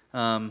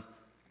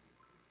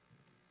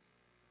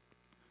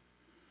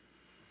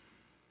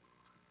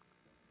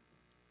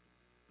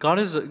 God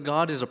is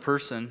a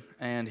person,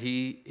 and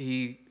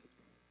he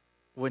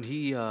when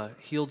He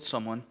healed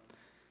someone,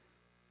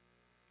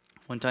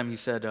 one time He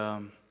said,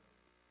 the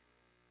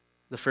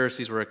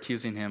Pharisees were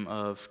accusing Him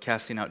of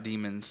casting out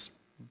demons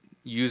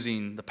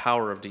using the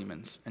power of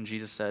demons. And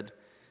Jesus said,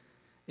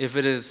 if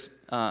it is,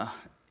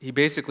 He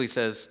basically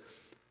says,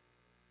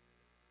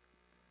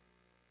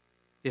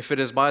 if it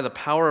is by the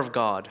power of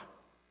God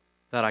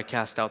that I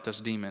cast out this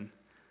demon,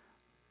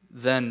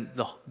 then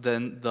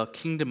the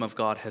kingdom of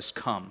God has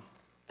come.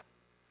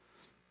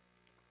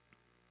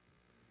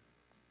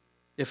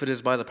 If it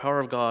is by the power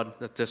of God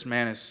that this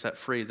man is set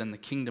free, then the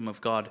kingdom of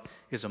God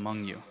is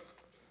among you.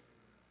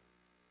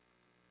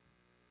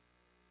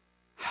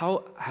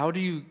 How do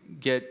you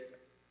get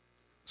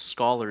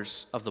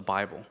scholars of the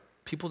Bible,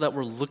 people that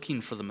were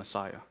looking for the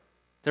Messiah?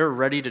 They're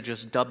ready to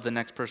just dub the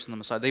next person the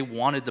Messiah. They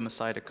wanted the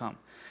Messiah to come.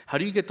 How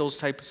do you get those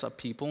types of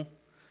people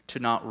to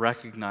not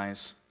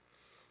recognize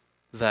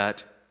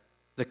that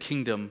the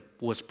kingdom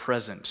was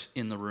present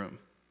in the room,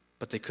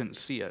 but they couldn't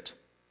see it?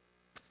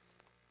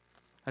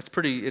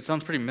 It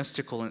sounds pretty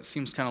mystical, and it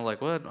seems kind of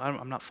like, what?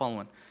 I'm not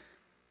following.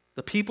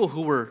 The people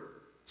who were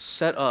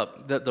set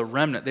up, the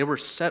remnant, they were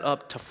set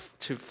up to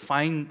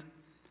find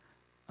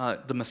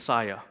the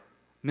Messiah,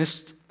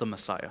 missed the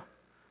Messiah.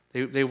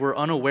 They were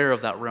unaware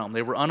of that realm.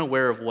 They were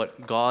unaware of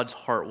what God's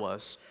heart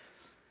was.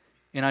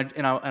 And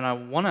I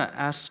want to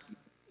ask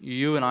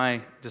you and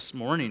I this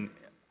morning,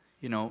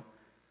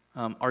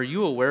 are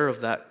you aware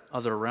of that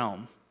other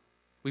realm?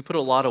 We put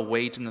a lot of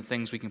weight in the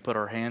things we can put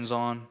our hands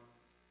on,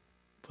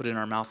 put in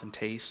our mouth and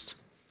taste,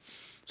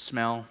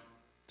 smell,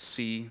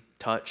 see,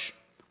 touch.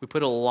 We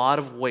put a lot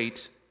of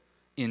weight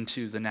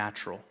into the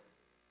natural.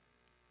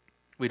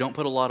 We don't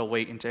put a lot of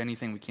weight into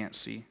anything we can't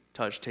see,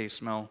 touch, taste,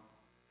 smell,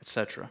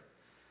 etc.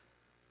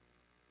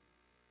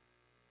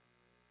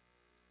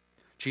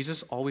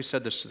 Jesus always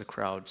said this to the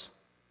crowds.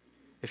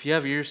 If you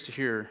have ears to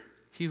hear,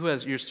 he who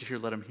has ears to hear,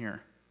 let him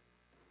hear.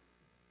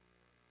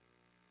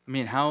 I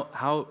mean,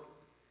 how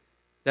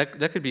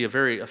that could be a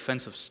very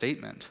offensive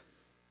statement.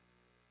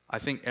 I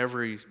think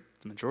the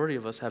majority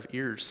of us have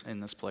ears in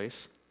this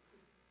place.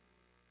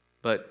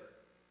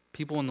 But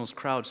people in those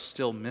crowds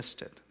still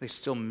missed it.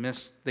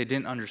 They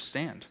didn't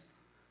understand.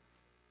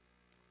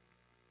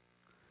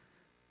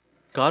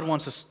 God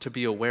wants us to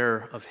be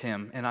aware of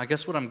him. And I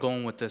guess what I'm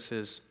going with this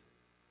is,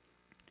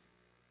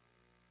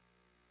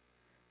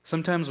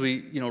 sometimes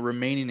we,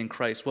 remaining in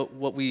Christ,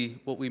 what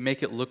we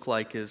make it look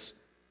like is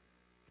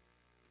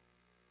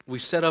we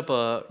set up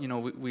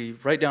we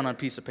write down on a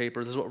piece of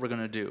paper, this is what we're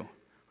going to do.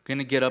 We're going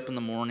to get up in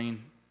the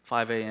morning,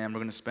 5 a.m., we're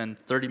going to spend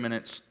 30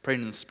 minutes praying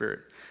in the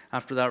Spirit.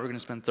 After that, we're going to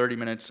spend 30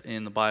 minutes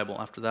in the Bible.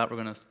 After that, we're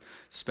going to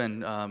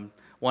spend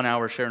 1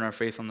 hour sharing our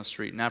faith on the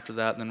street. And after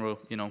that, then we'll,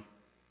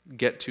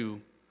 get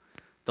to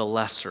the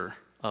lesser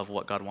of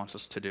what God wants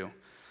us to do.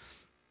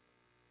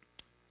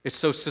 It's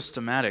so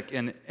systematic,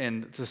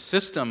 and the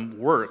system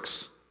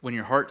works when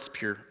your heart's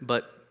pure,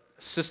 but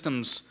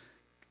systems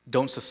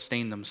don't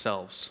sustain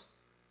themselves.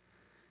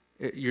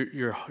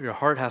 Your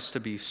heart has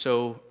to be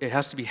it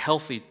has to be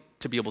healthy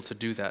to be able to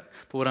do that.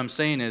 But what I'm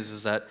saying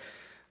is that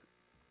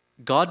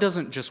God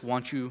doesn't just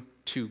want you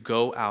to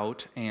go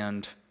out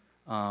and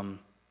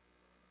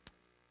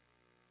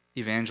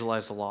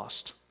evangelize the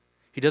lost.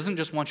 He doesn't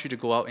just want you to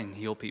go out and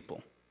heal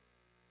people.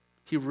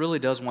 He really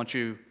does want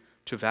you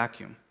to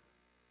vacuum.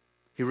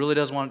 He really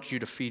does want you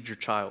to feed your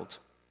child.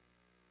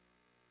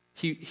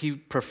 He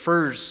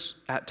prefers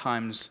at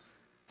times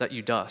that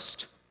you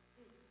dust.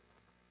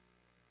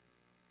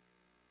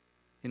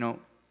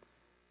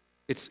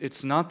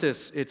 It's not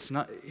this,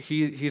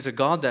 he's a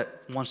God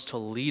that wants to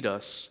lead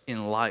us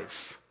in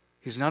life.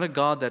 He's not a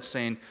God that's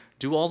saying,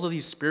 do all of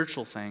these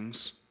spiritual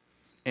things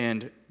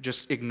and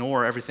just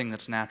ignore everything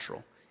that's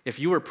natural. If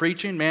you were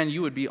preaching, man,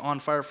 you would be on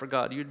fire for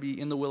God. You'd be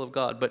in the will of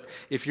God. But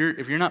if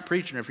you're not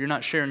preaching, or if you're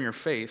not sharing your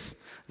faith,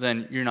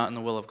 then you're not in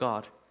the will of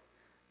God.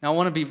 Now, I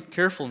want to be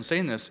careful in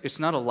saying this. It's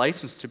not a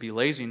license to be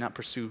lazy and not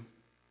pursue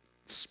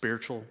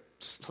spiritual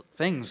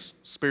things,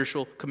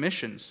 spiritual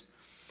commissions.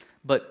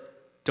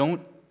 But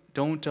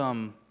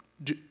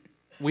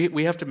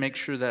we have to make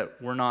sure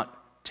that we're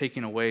not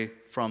taking away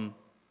from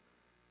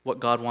what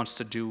God wants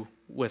to do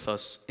with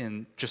us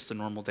in just the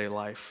normal day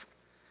life.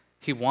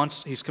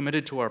 He's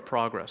committed to our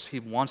progress. He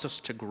wants us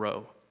to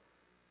grow.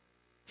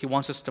 He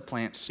wants us to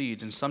plant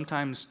seeds. And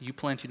sometimes you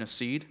planting a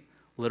seed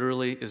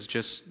literally is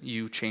just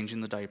you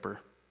changing the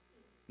diaper.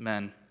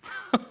 Men.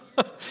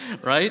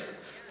 Right?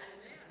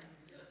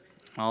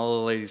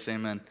 All the ladies say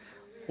amen.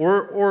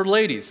 Or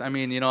ladies. I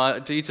mean,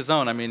 to each his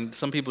own. I mean,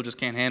 some people just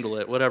can't handle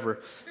it, whatever.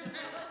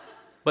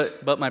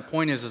 But my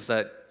point is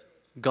that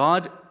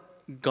God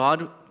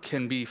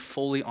can be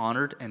fully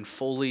honored and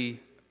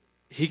fully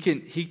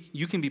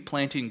you can be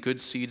planting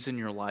good seeds in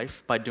your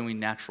life by doing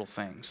natural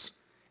things.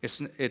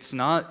 It's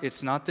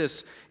not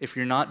this, if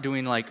you're not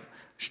doing like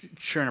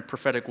sharing a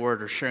prophetic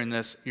word or sharing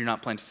this, you're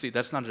not planting seed.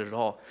 That's not it at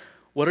all.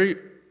 What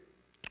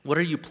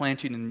are you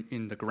planting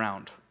in the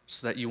ground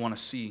so that you want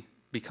to see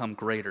become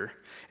greater?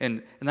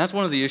 And that's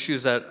one of the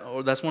issues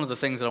that's one of the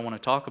things that I want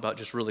to talk about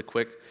just really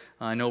quick.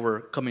 I know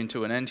we're coming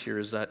to an end here,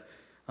 is that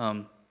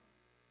the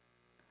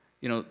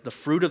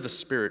fruit of the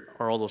Spirit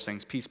are all those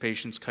things: peace,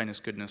 patience, kindness,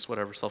 goodness,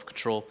 whatever,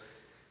 self-control.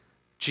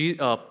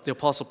 The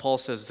Apostle Paul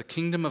says the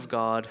kingdom of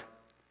God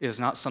is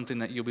not something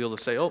that you'll be able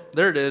to say, oh,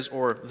 there it is,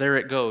 or there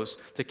it goes.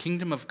 The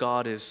kingdom of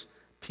God is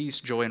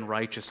peace, joy, and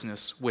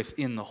righteousness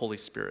within the Holy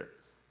Spirit.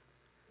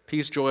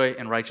 Peace, joy,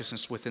 and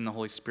righteousness within the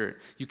Holy Spirit.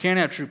 You can't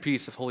have true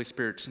peace if Holy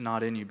Spirit's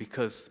not in you,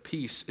 because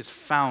peace is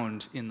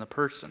found in the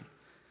person.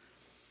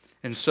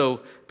 And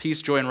so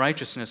peace, joy, and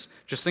righteousness,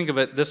 just think of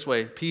it this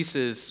way. Peace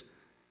is,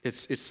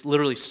 it's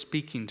literally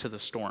speaking to the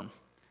storm.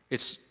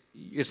 It's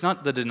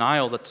not the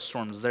denial that the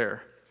storm is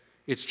there.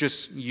 It's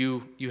just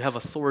you have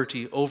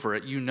authority over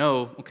it.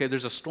 Okay,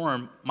 there's a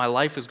storm. My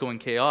life is going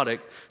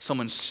chaotic.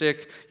 Someone's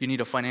sick. You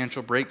need a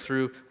financial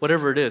breakthrough.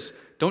 Whatever it is,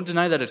 don't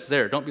deny that it's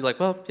there. Don't be like,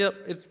 well, yep,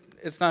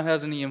 it's not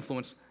has any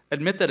influence.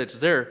 Admit that it's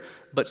there,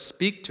 but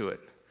speak to it.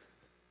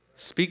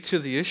 Speak to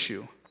the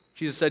issue.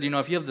 Jesus said,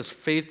 if you have this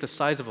faith the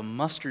size of a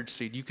mustard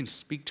seed, you can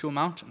speak to a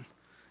mountain,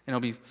 and it'll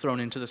be thrown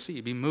into the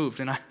sea, be moved.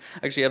 And I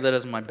actually have that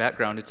as my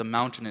background. It's a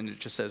mountain, and it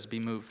just says, be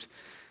moved.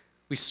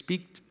 We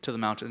speak to the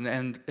mountain,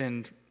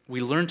 and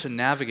we learn to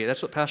navigate.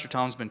 That's what Pastor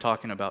Tom's been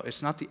talking about.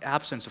 It's not the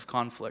absence of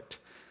conflict.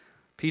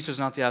 Peace is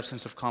not the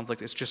absence of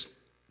conflict. It's just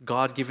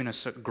God giving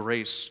us a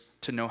grace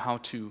to know how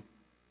to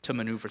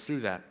maneuver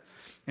through that.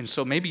 And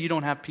so maybe you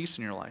don't have peace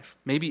in your life.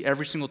 Maybe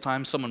every single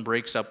time someone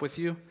breaks up with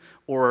you,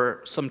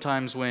 or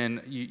sometimes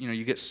when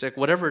you get sick,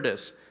 whatever it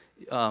is,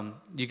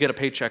 you get a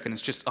paycheck and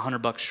it's just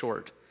 $100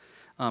 short.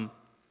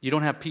 You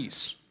don't have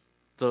peace.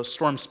 The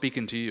storm's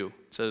speaking to you.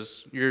 It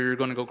says, you're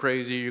going to go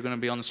crazy, you're going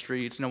to be on the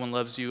streets, no one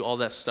loves you, all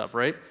that stuff,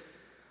 right?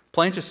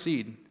 Plant a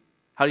seed.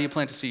 How do you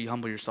plant a seed? You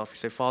humble yourself. You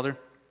say, Father,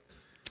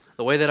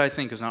 the way that I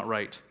think is not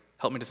right.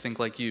 Help me to think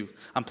like you.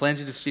 I'm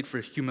planting a seed for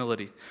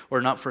humility,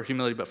 or not for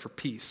humility, but for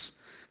peace.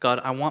 God,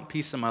 I want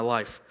peace in my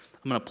life.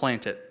 I'm going to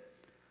plant it.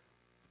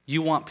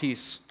 You want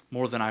peace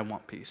more than I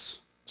want peace.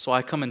 So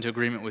I come into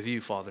agreement with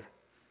you, Father.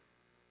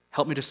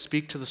 Help me to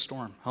speak to the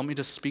storm. Help me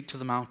to speak to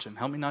the mountain.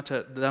 Help me not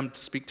to them to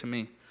speak to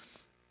me.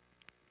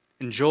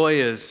 And joy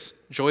is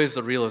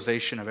the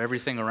realization of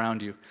everything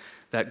around you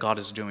that God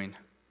is doing.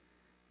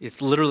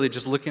 It's literally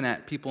just looking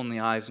at people in the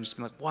eyes and just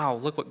being like, wow,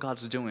 look what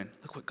God's doing.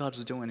 Look what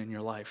God's doing in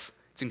your life.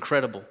 It's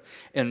incredible.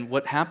 And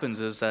what happens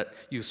is that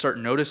you start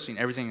noticing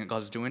everything that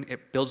God's doing.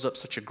 It builds up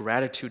such a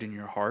gratitude in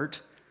your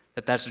heart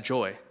that's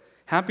joy.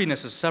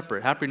 Happiness is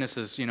separate. Happiness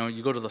is,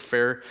 you go to the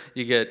fair,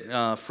 you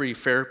get free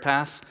fair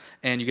pass,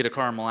 and you get a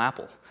caramel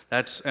apple.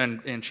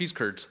 And cheese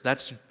curds.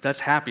 That's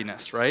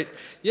happiness, right?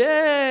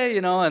 Yay,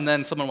 and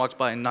then someone walks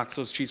by and knocks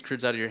those cheese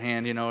curds out of your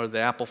hand, or the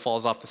apple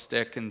falls off the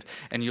stick and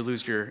you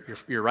lose your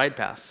ride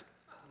pass.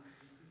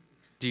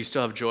 Do you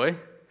still have joy?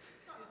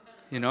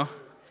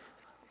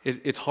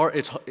 It's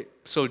hard.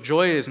 So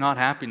joy is not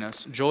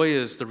happiness. Joy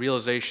is the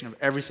realization of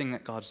everything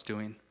that God's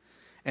doing.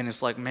 And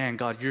it's like, man,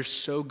 God, you're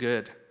so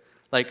good.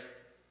 Like,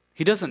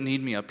 he doesn't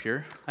need me up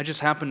here. I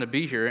just happen to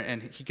be here,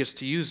 and he gets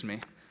to use me.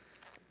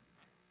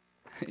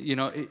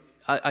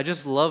 I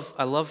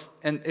love,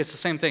 and it's the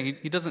same thing.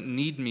 He doesn't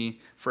need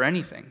me for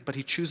anything, but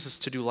he chooses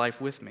to do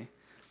life with me.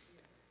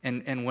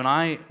 And when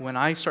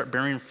I start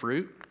bearing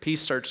fruit,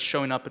 peace starts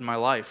showing up in my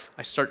life.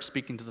 I start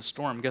speaking to the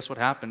storm. Guess what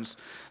happens?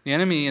 The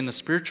enemy in the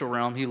spiritual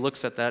realm, he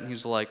looks at that and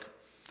he's like,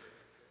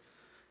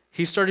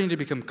 he's starting to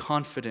become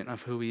confident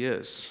of who he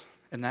is,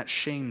 and that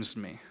shames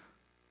me.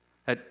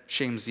 That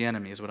shames the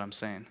enemy is what I'm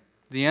saying.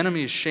 The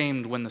enemy is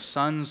shamed when the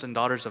sons and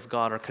daughters of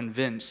God are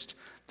convinced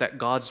that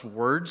God's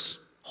words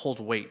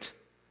hold weight,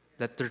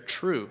 that they're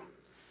true.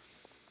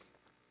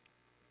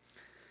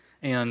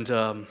 And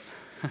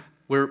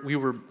we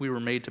were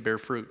made to bear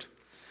fruit.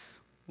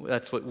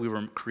 That's what we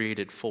were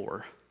created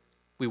for.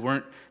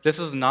 This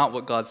is not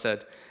what God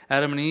said.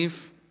 Adam and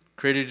Eve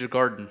created a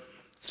garden.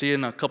 See you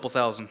in a couple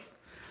thousand.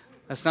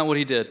 That's not what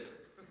he did.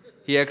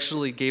 He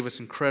actually gave us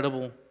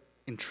incredible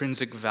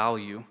intrinsic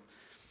value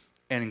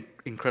and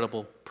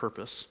incredible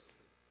purpose.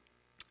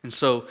 And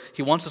so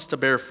he wants us to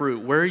bear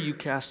fruit. Where are you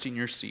casting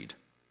your seed?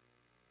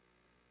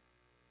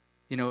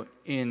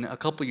 In a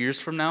couple years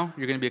from now,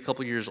 you're going to be a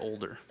couple years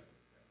older.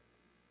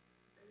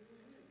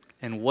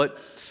 And what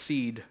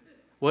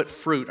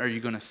fruit are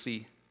you going to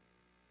see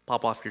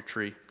pop off your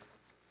tree?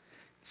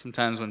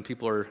 Sometimes when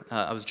people are,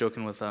 I was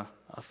joking with a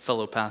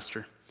fellow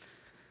pastor,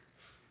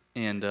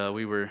 and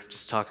we were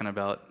just talking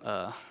about,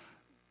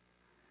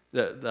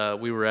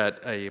 we were at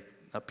a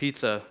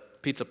pizza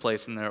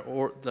place, and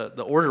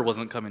the order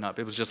wasn't coming up.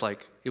 It was just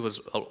like, it was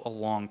a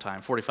long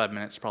time, 45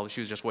 minutes probably.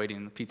 She was just waiting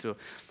in the pizza.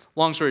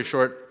 Long story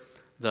short,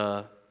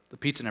 the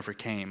pizza never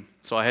came.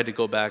 So I had to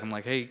go back. I'm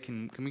like, hey,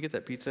 can we get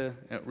that pizza?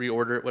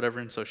 Reorder it, whatever.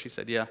 And so she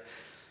said, yeah.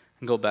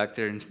 And go back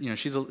there. And,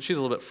 she's a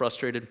little bit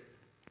frustrated.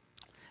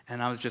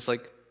 And I was just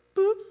like,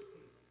 boop.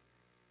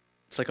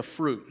 It's like a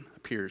fruit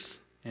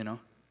appears,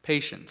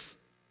 patience.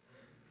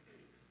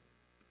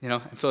 And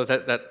so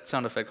that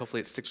sound effect, hopefully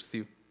it sticks with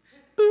you.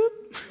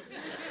 Boop.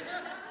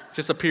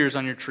 Just appears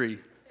on your tree.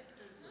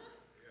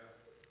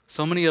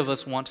 So many of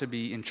us want to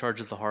be in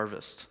charge of the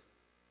harvest.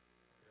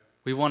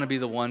 We want to be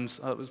the ones,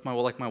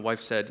 like my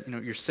wife said,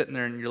 you're sitting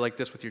there and you're like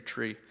this with your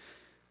tree.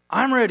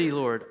 I'm ready,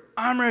 Lord.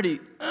 I'm ready.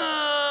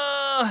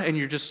 And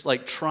you're just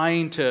like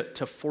trying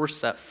to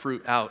force that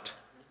fruit out.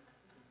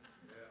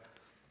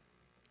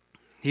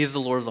 He is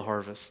the Lord of the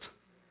harvest.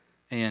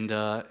 And,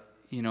 God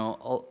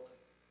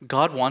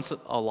wants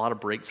a lot of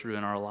breakthrough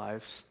in our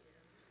lives.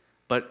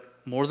 But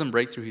more than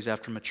breakthrough, he's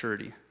after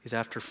maturity. He's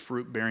after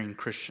fruit-bearing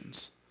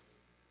Christians.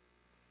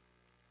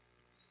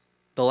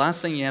 The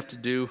last thing you have to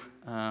do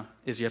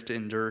is you have to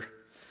endure.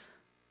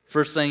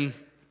 First thing,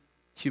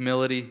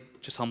 humility.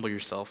 Just humble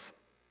yourself.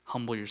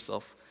 Humble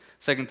yourself.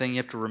 Second thing, you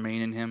have to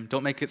remain in him.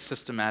 Don't make it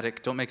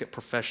systematic. Don't make it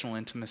professional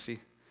intimacy.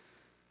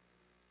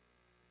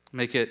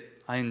 Make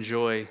it, I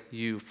enjoy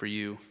you for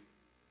you.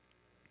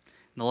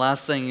 And the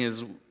last thing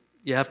is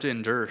you have to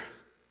endure.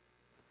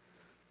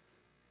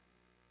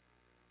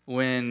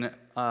 When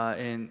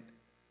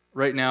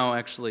Right now,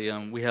 actually,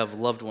 we have a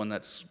loved one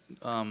that's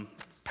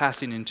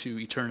passing into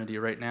eternity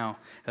right now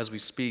as we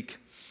speak.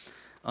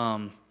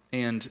 And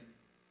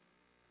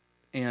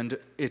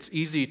it's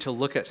easy to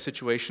look at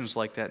situations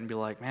like that and be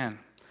like, man,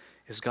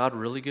 is God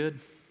really good?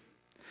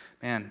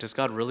 Man, does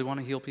God really want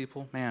to heal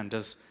people? Man,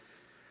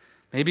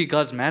 maybe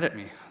God's mad at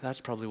me.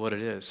 That's probably what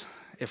it is.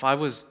 If I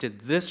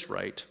did this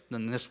right,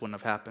 then this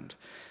wouldn't have happened.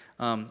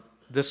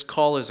 This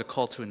call is a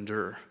call to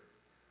endure.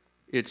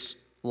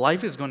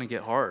 Life is going to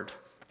get hard.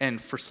 And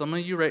for some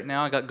of you right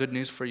now, I got good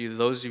news for you.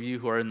 Those of you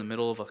who are in the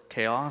middle of a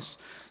chaos,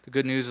 the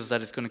good news is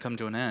that it's going to come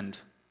to an end.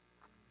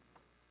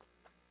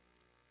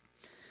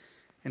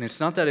 And it's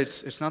not that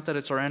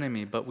it's our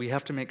enemy, but we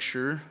have to make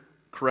sure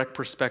correct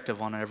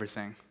perspective on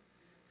everything.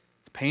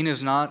 Pain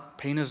is not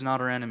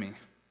our enemy.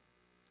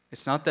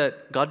 It's not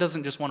that God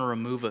doesn't just want to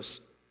remove us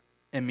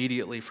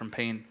immediately from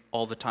pain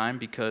all the time,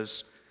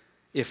 because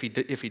if he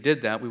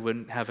did that, we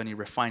wouldn't have any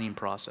refining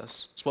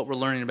process. It's what we're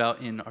learning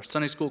about in our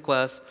Sunday school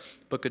class,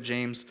 book of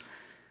James.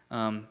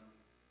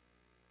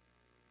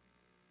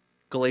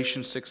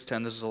 Galatians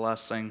 6:10, this is the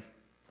last thing.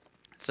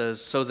 It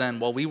says, so then,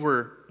 while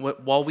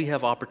we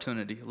have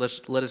opportunity,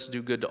 let us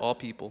do good to all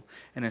people,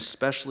 and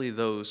especially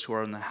those who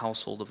are in the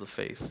household of the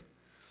faith.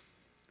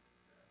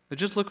 But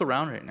just look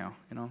around right now.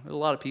 There's a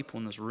lot of people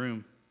in this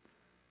room.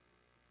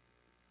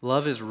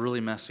 Love is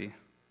really messy.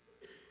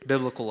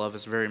 Biblical love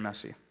is very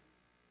messy.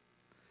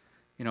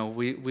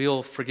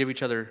 We'll forgive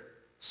each other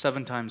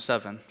 7 times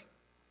 7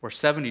 or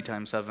 70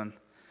 times 7,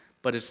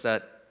 but it's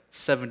that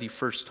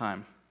 71st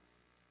time.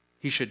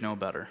 He should know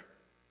better.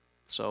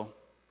 So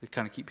we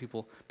kind of keep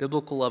people.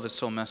 Biblical love is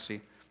so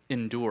messy.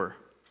 Endure.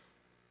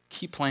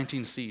 Keep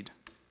planting seed.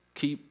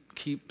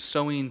 Keep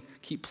sowing,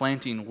 keep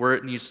planting where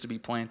it needs to be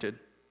planted.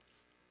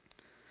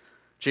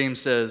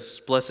 James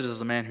says, blessed is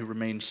the man who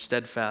remains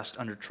steadfast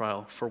under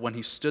trial, for when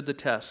he stood the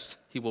test,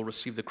 he will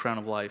receive the crown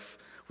of life,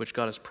 which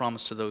God has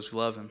promised to those who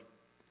love him.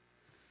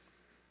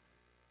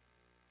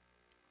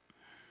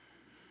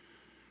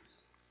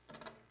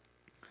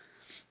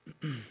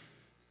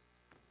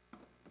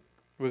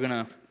 We're going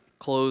to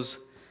close.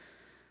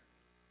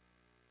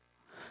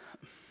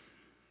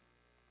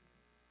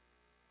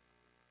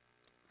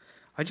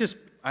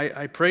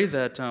 I pray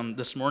that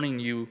this morning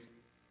you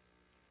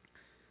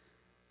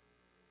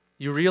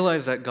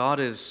realize that God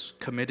is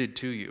committed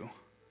to you.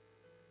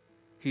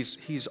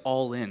 He's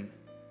all in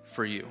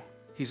for you.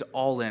 He's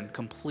all in,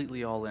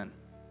 completely all in.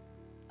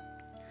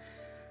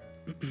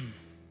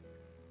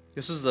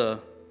 This is the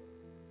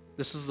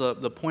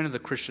point of the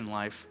Christian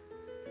life,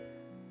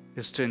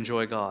 is to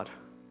enjoy God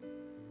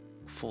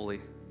fully,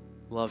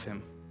 love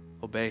him,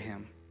 obey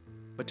him,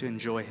 but to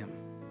enjoy him.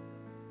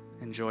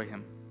 Enjoy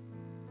him.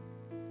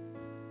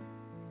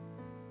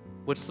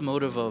 What's the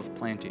motive of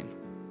planting?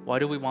 Why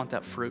do we want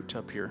that fruit to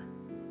appear?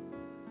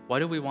 Why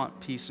do we want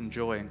peace and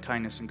joy and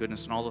kindness and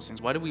goodness and all those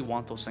things? Why do we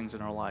want those things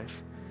in our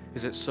life?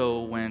 Is it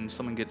so when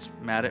someone gets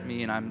mad at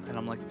me and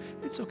I'm like,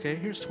 it's okay,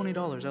 here's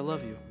 $20, I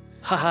love you.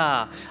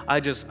 Haha,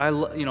 they're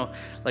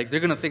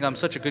going to think I'm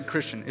such a good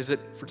Christian. Is it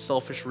for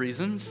selfish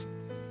reasons?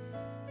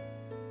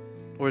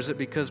 Or is it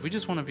because we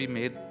just want to be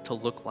made to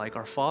look like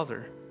our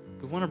Father?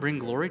 We want to bring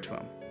glory to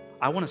him.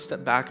 I want to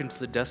step back into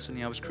the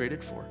destiny I was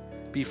created for.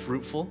 Be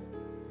fruitful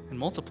and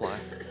multiply.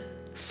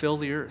 Fill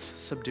the earth,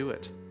 subdue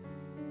it.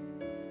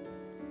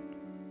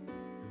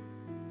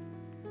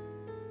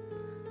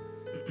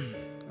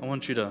 I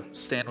want you to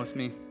stand with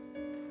me.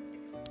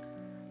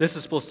 This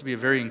is supposed to be a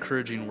very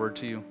encouraging word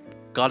to you.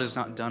 God is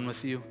not done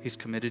with you. He's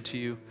committed to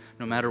you.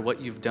 No matter what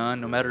you've done,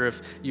 no matter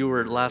if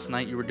last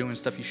night you were doing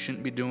stuff you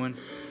shouldn't be doing,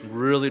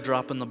 really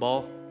dropping the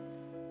ball,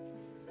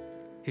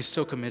 he's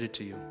so committed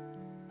to you.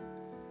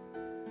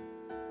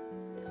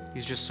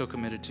 He's just so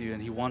committed to you,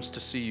 and he wants to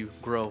see you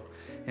grow.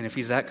 And if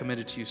he's that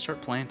committed to you, start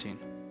planting.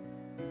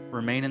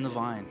 Remain in the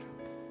vine.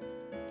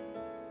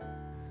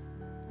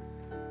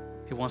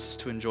 He wants us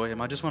to enjoy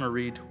him. I just want to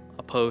read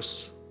a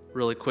post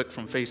really quick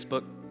from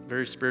Facebook.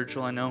 Very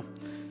spiritual, I know.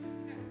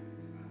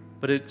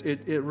 But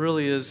it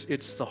really is,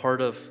 it's the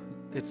heart of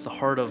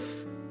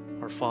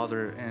our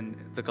Father and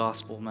the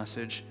gospel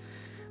message.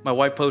 My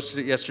wife posted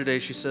it yesterday.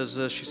 She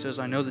says,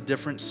 I know the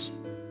difference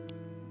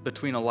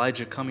between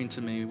Elijah coming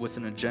to me with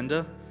an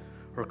agenda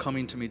or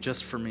coming to me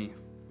just for me.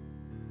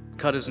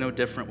 God is no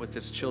different with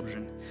his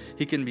children.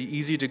 It can be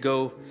easy to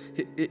go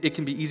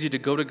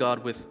to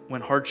God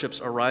when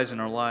hardships arise in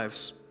our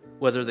lives,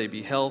 whether they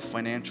be health,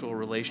 financial, or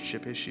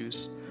relationship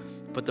issues.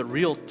 But the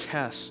real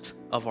test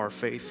of our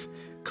faith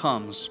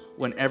comes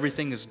when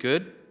everything is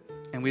good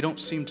and we don't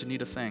seem to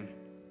need a thing.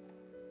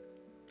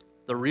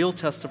 The real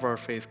test of our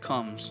faith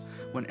comes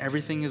when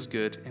everything is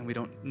good and we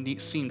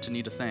don't seem to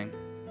need a thing.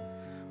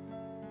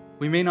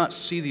 We may not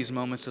see these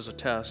moments as a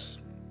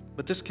test,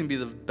 but this can be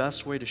the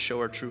best way to show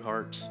our true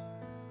hearts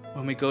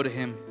when we go to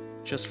him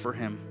just for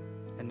him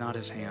and not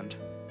his hand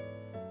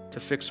to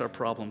fix our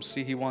problems.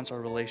 See, he wants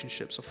our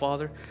relationship. So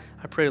Father,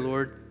 I pray,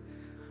 Lord,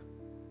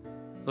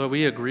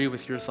 we agree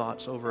with your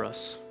thoughts over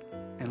us.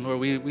 And Lord,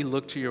 we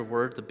look to your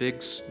word, the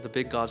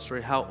big God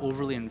story, how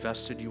overly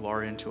invested you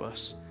are into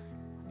us.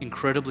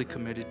 incredibly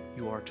committed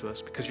you are to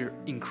us, because you're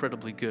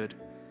incredibly good.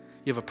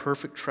 You have a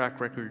perfect track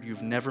record.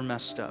 You've never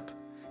messed up.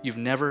 You've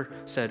never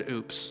said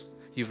oops.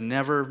 You've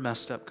never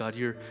messed up, God.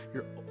 You're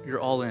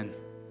all in.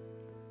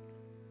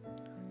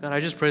 God, I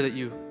just pray that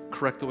you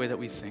correct the way that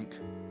we think,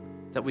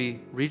 that we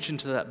reach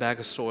into that bag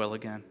of soil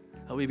again,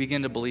 that we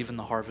begin to believe in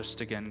the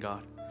harvest again,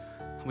 God.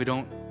 We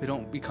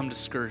don't become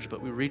discouraged, but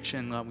we reach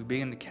in, God, we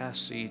begin to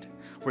cast seed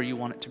where you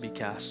want it to be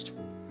cast.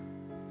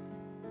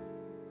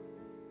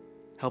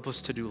 Help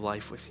us to do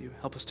life with you.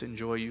 Help us to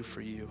enjoy you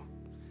for you.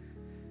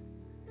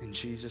 In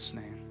Jesus'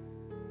 name.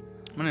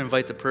 I'm going to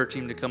invite the prayer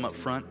team to come up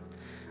front.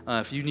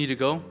 If you need to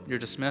go, you're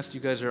dismissed. You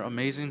guys are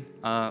amazing.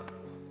 God,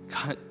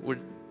 we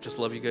just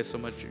love you guys so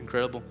much. You're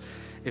incredible.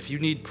 If you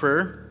need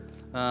prayer,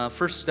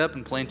 first step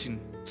in planting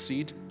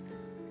seed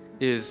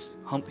is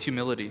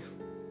humility.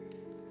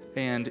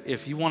 And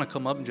if you want to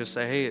come up and just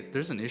say, hey,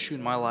 there's an issue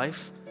in my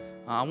life,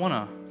 I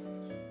want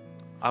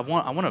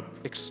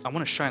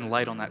to shine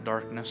light on that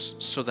darkness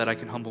so that I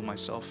can humble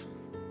myself.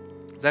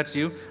 If that's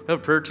you, we have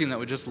a prayer team that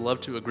would just love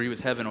to agree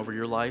with heaven over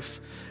your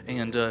life.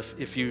 And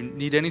if you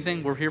need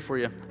anything, we're here for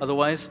you.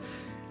 Otherwise,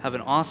 have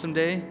an awesome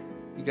day.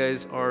 You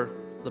guys are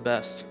the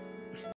best.